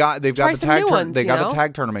and they've got the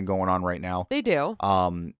tag tournament going on right now. They do.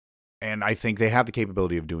 And I think they have the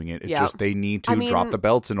capability of doing it. It's just they need to drop the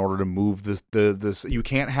belts in order to move this. You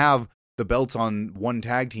can't have the belts on one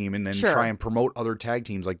tag team and then try and promote other tag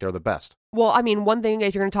teams like they're the best. Well, I mean, one thing,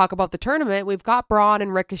 if you're going to talk about the tournament, we've got Braun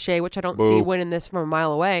and Ricochet, which I don't see winning this from a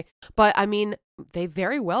mile away. But, I mean, they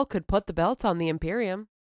very well could put the belts on the Imperium.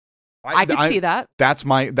 I could see that. That's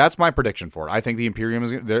my prediction for it. I think the Imperium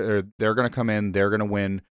is they're going to come in, they're going to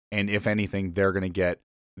win, and if anything, they're going to get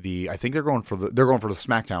I think they're going for the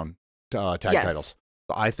SmackDown tag titles.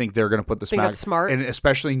 So I think they're going to put the that's smart, and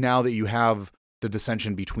especially now that you have the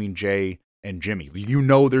dissension between Jay and Jimmy,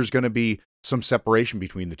 there's going to be some separation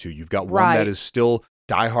between the two. You've got one that is still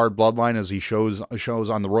diehard Bloodline, as he shows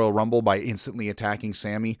on the Royal Rumble by instantly attacking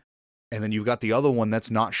Sami, and then you've got the other one that's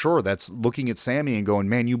not sure, that's looking at Sami and going,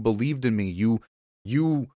 "Man, you believed in me.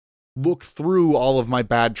 You look through all of my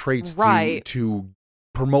bad traits to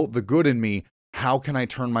promote the good in me. How can I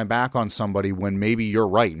turn my back on somebody when maybe you're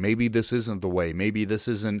right? Maybe this isn't the way. Maybe this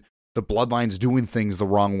isn't the Bloodline's doing things the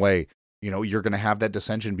wrong way." You're going to have that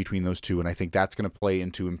dissension between those two, and I think that's going to play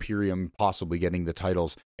into Imperium possibly getting the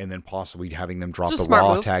titles and then possibly having them drop the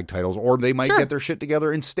Raw tag titles, or they might get their shit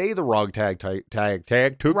together and stay the Raw tag. It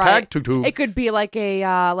could be like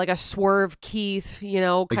a Swerve Keith,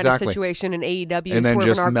 kind of situation in AEW, and then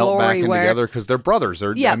just melt back in together because they're brothers.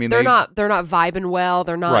 They're not vibing well.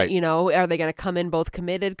 They're not, are they going to come in both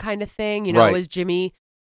committed kind of thing?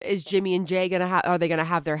 Is Jimmy and Jay are they gonna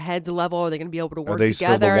have their heads level? Are they gonna be able to work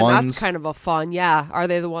together? And that's kind of a fun. Yeah, are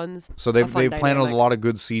they the ones? So they've planted a lot of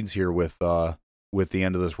good seeds here with the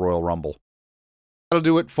end of this Royal Rumble. That'll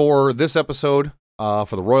do it for this episode. For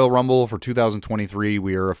the Royal Rumble for 2023,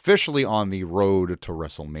 we are officially on the road to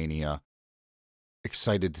WrestleMania.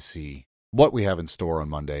 Excited to see what we have in store on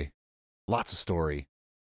Monday. Lots of story,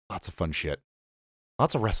 lots of fun shit,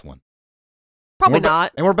 lots of wrestling. Probably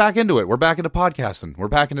not. And we're back into it. We're back into podcasting. We're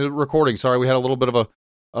back into recording. Sorry, we had a little bit of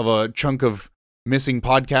a chunk of missing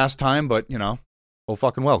podcast time, but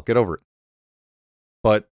fucking well. Get over it.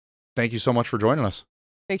 But thank you so much for joining us.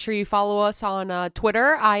 Make sure you follow us on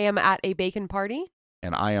Twitter. I am at A Bacon Party.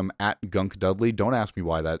 And I am at Gunk Dudley. Don't ask me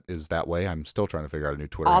why that is that way. I'm still trying to figure out a new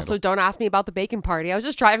Twitter Also, handle. Don't ask me about the Bacon Party. I was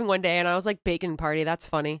just driving one day and I was like, Bacon Party. That's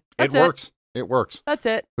funny. It works. It works. That's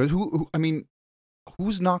it. But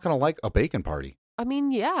who's not going to like a bacon party? I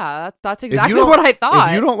mean, yeah, that's exactly what I thought.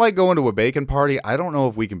 If you don't like going to a bacon party, I don't know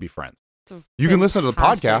if we can be friends. You can listen to the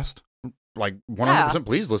podcast. Like 100%,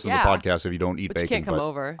 please listen to the podcast if you don't eat bacon. You can't come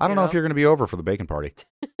over. I don't know if you're going to be over for the bacon party.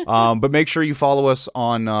 But make sure you follow us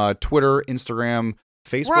on Twitter, Instagram,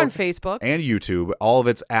 Facebook. We're on Facebook. And YouTube. All of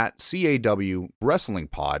it's at CAW Wrestling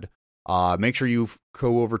Pod. Make sure you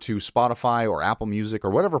go over to Spotify or Apple Music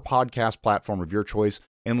or whatever podcast platform of your choice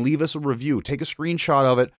and leave us a review. Take a screenshot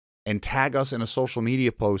of it and tag us in a social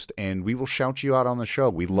media post, and we will shout you out on the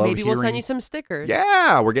show. We love Maybe we'll send you some stickers.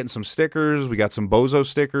 Yeah, we're getting some stickers. We got some Bozo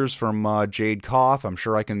stickers from Jade Koth. I'm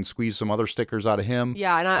sure I can squeeze some other stickers out of him.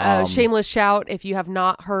 Yeah, and shameless shout, if you have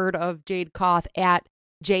not heard of Jade Koth, at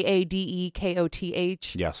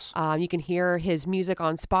JADEKOTH. Yes. You can hear his music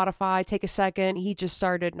on Spotify. Take a second. He just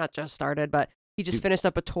finished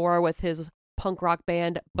up a tour with his punk rock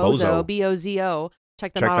band Bozo, Bozo.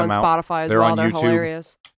 Check them out on Spotify as well. They're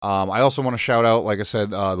hilarious. I also want to shout out, like I said,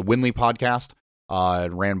 the Winley podcast.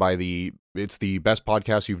 It's the best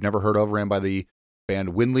podcast you've never heard of, ran by the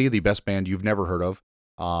band Winley, the best band you've never heard of.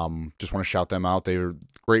 Just want to shout them out. They're a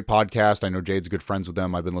great podcast. I know Jade's good friends with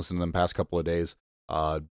them. I've been listening to them past couple of days.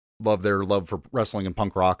 Love their love for wrestling and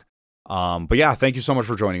punk rock. But yeah, thank you so much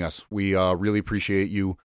for joining us. We really appreciate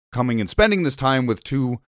you coming and spending this time with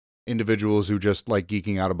two individuals who just like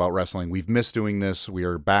geeking out about wrestling. We've missed doing this. We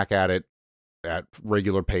are back at it at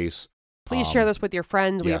regular pace. Please share this with your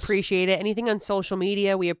friends. We appreciate it. Anything on social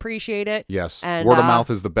media, we appreciate it. Yes. And word of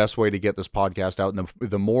mouth is the best way to get this podcast out. And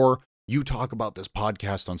the more you talk about this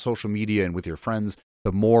podcast on social media and with your friends,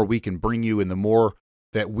 the more we can bring you and the more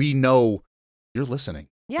that we know you're listening.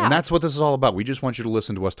 Yeah. And that's what this is all about. We just want you to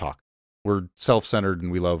listen to us talk. We're self-centered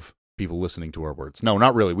and we love people listening to our words. No,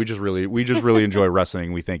 not really. We just really enjoy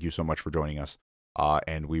wrestling. We thank you so much for joining us.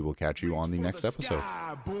 And we will catch you on the next episode.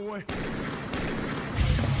 A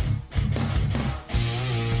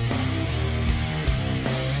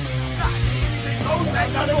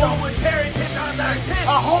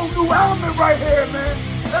whole new element right here, man.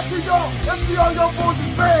 Let's see all your boys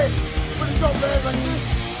is bad. But it's not bad like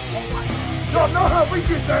this. Y'all know how we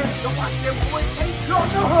get down. Y'all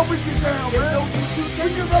know how we get down, man. We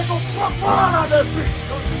can make them fuck wild out that bitch.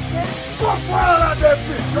 Fuck wild out that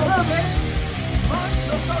bitch. You know what I mean?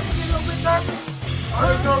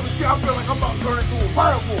 I ain't nervous shit. I feel like I'm about to turn into a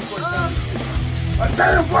werewolf right now. A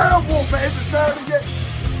damn werewolf, man. Is it Saturday yet?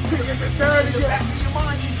 Is it Saturday yet? Back in your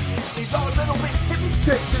mind, he's all a little bit hippie.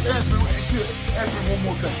 Check, ask me one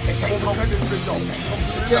more thing. It can't come through this door.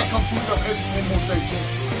 It can't come through the door. Ask me one more thing, Jay.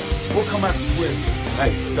 We'll come after you with.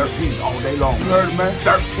 Hey, 13 all day long. You heard it, man?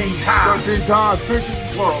 13 times. 13 times,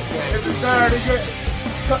 bitches. World, man. Is it Saturday yet?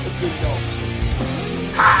 Cut the video.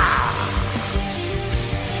 Ha!